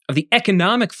analysis of the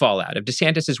economic fallout of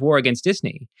DeSantis' war against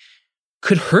Disney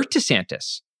could hurt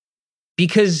DeSantis?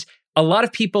 Because a lot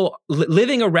of people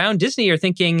living around Disney are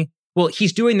thinking, well,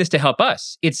 he's doing this to help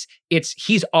us.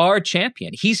 He's our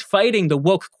champion. He's fighting the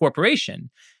woke corporation.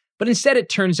 But instead, it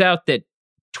turns out that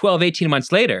 12, 18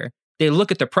 months later, they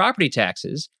look at the property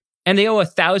taxes and they owe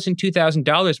 $1,000,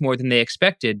 $2,000 more than they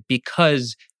expected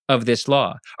because of this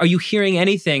law. Are you hearing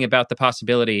anything about the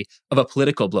possibility of a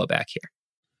political blowback here?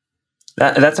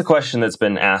 That's a question that's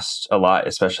been asked a lot,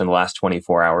 especially in the last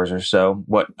 24 hours or so.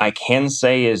 What I can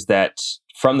say is that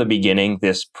from the beginning,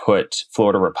 this put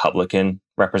Florida Republican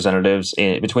representatives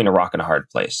between a rock and a hard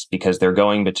place because they're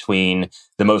going between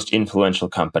the most influential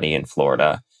company in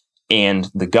Florida and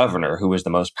the governor, who is the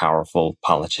most powerful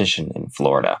politician in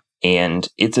Florida. And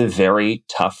it's a very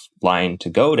tough line to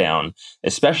go down,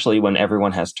 especially when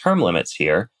everyone has term limits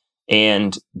here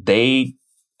and they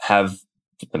have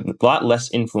a lot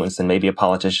less influence than maybe a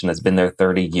politician that's been there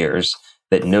 30 years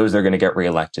that knows they're going to get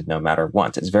reelected no matter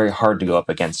what. It's very hard to go up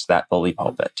against that bully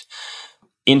pulpit.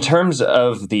 In terms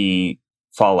of the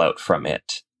fallout from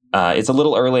it, it's a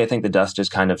little early. I think the dust is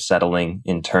kind of settling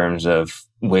in terms of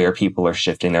where people are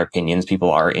shifting their opinions.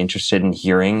 People are interested in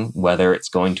hearing whether it's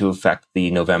going to affect the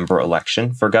November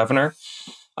election for governor.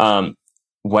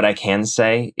 What I can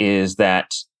say is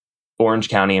that Orange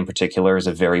County in particular is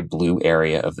a very blue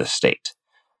area of the state.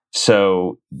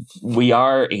 So we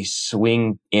are a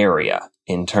swing area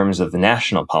in terms of the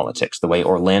national politics. The way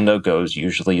Orlando goes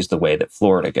usually is the way that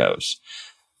Florida goes.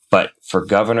 But for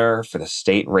governor, for the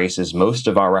state races, most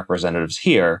of our representatives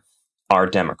here are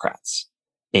Democrats.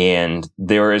 And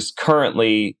there is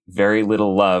currently very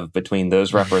little love between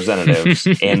those representatives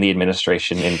and the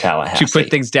administration in Tallahassee. To put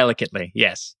things delicately,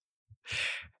 yes.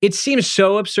 It seems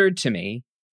so absurd to me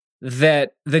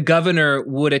that the governor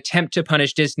would attempt to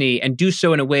punish Disney and do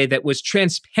so in a way that was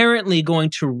transparently going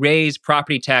to raise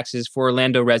property taxes for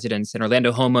Orlando residents and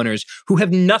Orlando homeowners who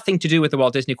have nothing to do with the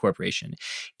Walt Disney Corporation.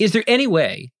 Is there any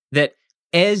way that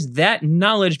as that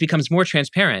knowledge becomes more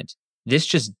transparent, this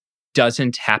just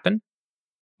doesn't happen?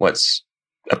 What's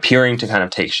appearing to kind of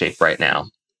take shape right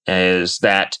now is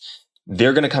that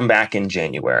they're going to come back in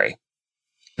January.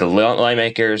 The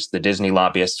lawmakers, the Disney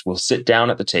lobbyists will sit down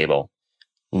at the table,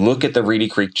 look at the Reedy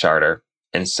Creek Charter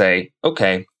and say,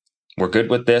 okay, we're good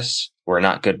with this, we're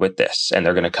not good with this. And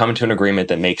they're going to come to an agreement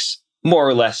that makes more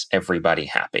or less everybody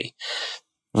happy.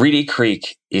 Reedy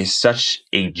Creek is such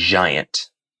a giant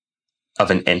of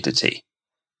an entity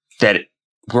that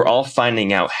we're all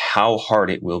finding out how hard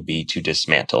it will be to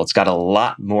dismantle. It's got a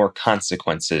lot more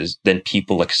consequences than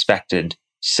people expected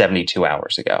 72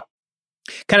 hours ago.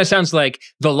 Kind of sounds like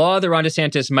the law that Ron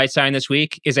DeSantis might sign this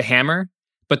week is a hammer,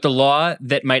 but the law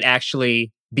that might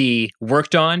actually be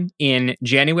worked on in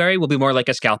January will be more like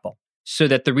a scalpel, so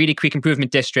that the Reedy Creek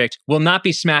Improvement District will not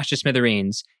be smashed to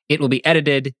smithereens. It will be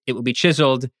edited, it will be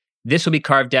chiseled, this will be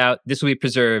carved out, this will be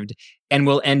preserved, and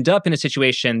we'll end up in a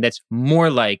situation that's more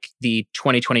like the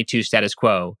 2022 status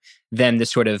quo than the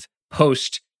sort of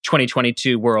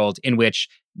post-2022 world in which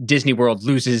Disney World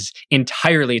loses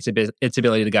entirely its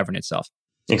ability to govern itself.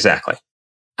 Exactly.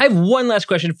 I have one last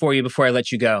question for you before I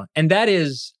let you go. And that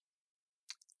is,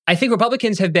 I think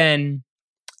Republicans have been,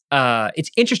 it's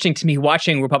interesting to me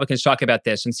watching Republicans talk about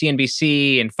this on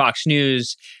CNBC and Fox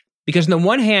News, because on the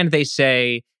one hand, they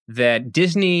say that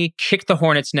Disney kicked the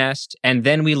hornet's nest, and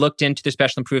then we looked into the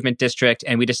Special Improvement District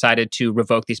and we decided to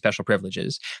revoke these special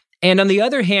privileges. And on the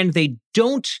other hand, they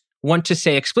don't want to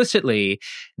say explicitly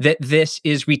that this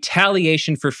is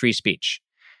retaliation for free speech.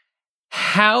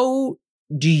 How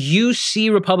do you see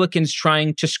Republicans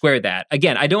trying to square that?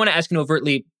 Again, I don't want to ask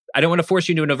I don't want to force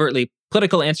you into an overtly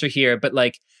political answer here, but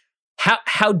like,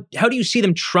 how do you see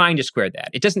them trying to square that?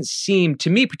 It doesn't seem to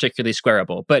me particularly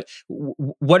squareable, but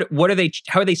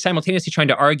how are they simultaneously trying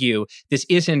to argue this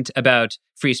isn't about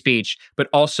free speech, but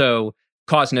also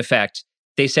cause and effect?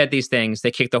 They said these things, they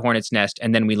kicked the hornet's nest,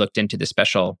 and then we looked into the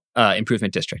Special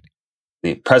Improvement District.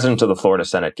 The president of the Florida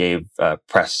Senate gave a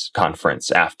press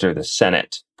conference after the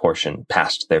Senate portion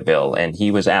passed their bill, and he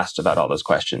was asked about all those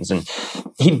questions. And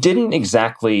he didn't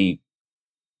exactly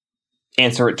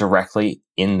answer it directly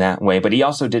in that way, but he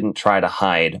also didn't try to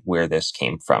hide where this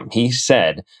came from. He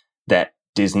said that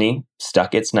Disney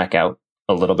stuck its neck out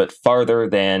a little bit farther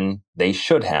than they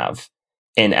should have.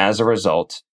 And as a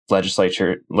result,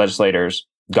 legislators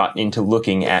got into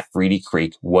looking at Reedy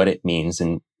Creek, what it means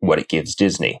and what it gives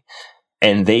Disney.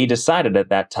 And they decided at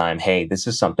that time, hey, this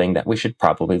is something that we should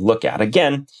probably look at.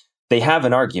 Again, they have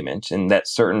an argument in that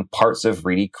certain parts of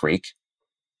Reedy Creek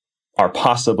are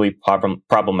possibly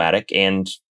problematic and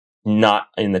not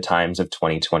in the times of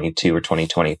 2022 or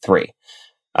 2023.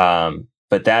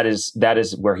 But that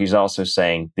is where he's also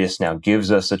saying this now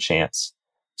gives us a chance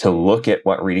to look at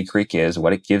what Reedy Creek is,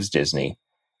 what it gives Disney,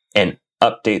 and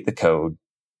update the code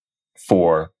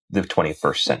for the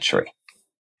 21st century.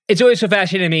 It's always so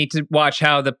fascinating to me to watch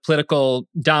how the political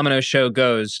domino show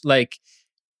goes. Like,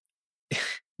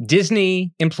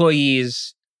 Disney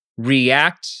employees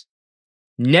react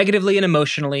negatively and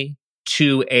emotionally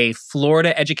to a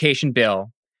Florida education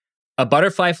bill, a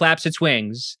butterfly flaps its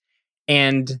wings,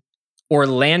 and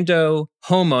Orlando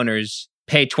homeowners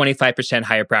pay 25%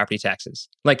 higher property taxes.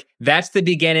 Like, that's the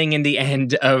beginning and the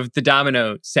end of the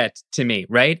domino set to me,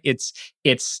 right?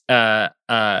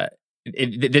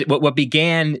 What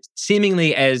began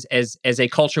seemingly as a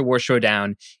culture war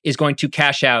showdown is going to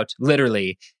cash out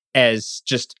literally as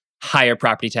just higher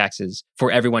property taxes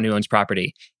for everyone who owns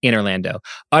property in Orlando.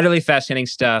 Utterly fascinating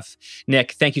stuff.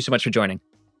 Nick, thank you so much for joining.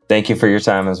 Thank you for your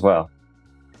time as well.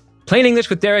 Plain English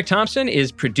with Derek Thompson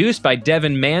is produced by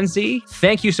Devin Manzi.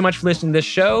 Thank you so much for listening to this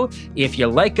show. If you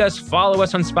like us, follow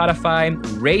us on Spotify,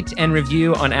 rate and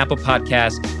review on Apple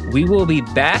Podcasts. We will be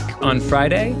back on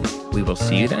Friday. We will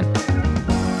see you then.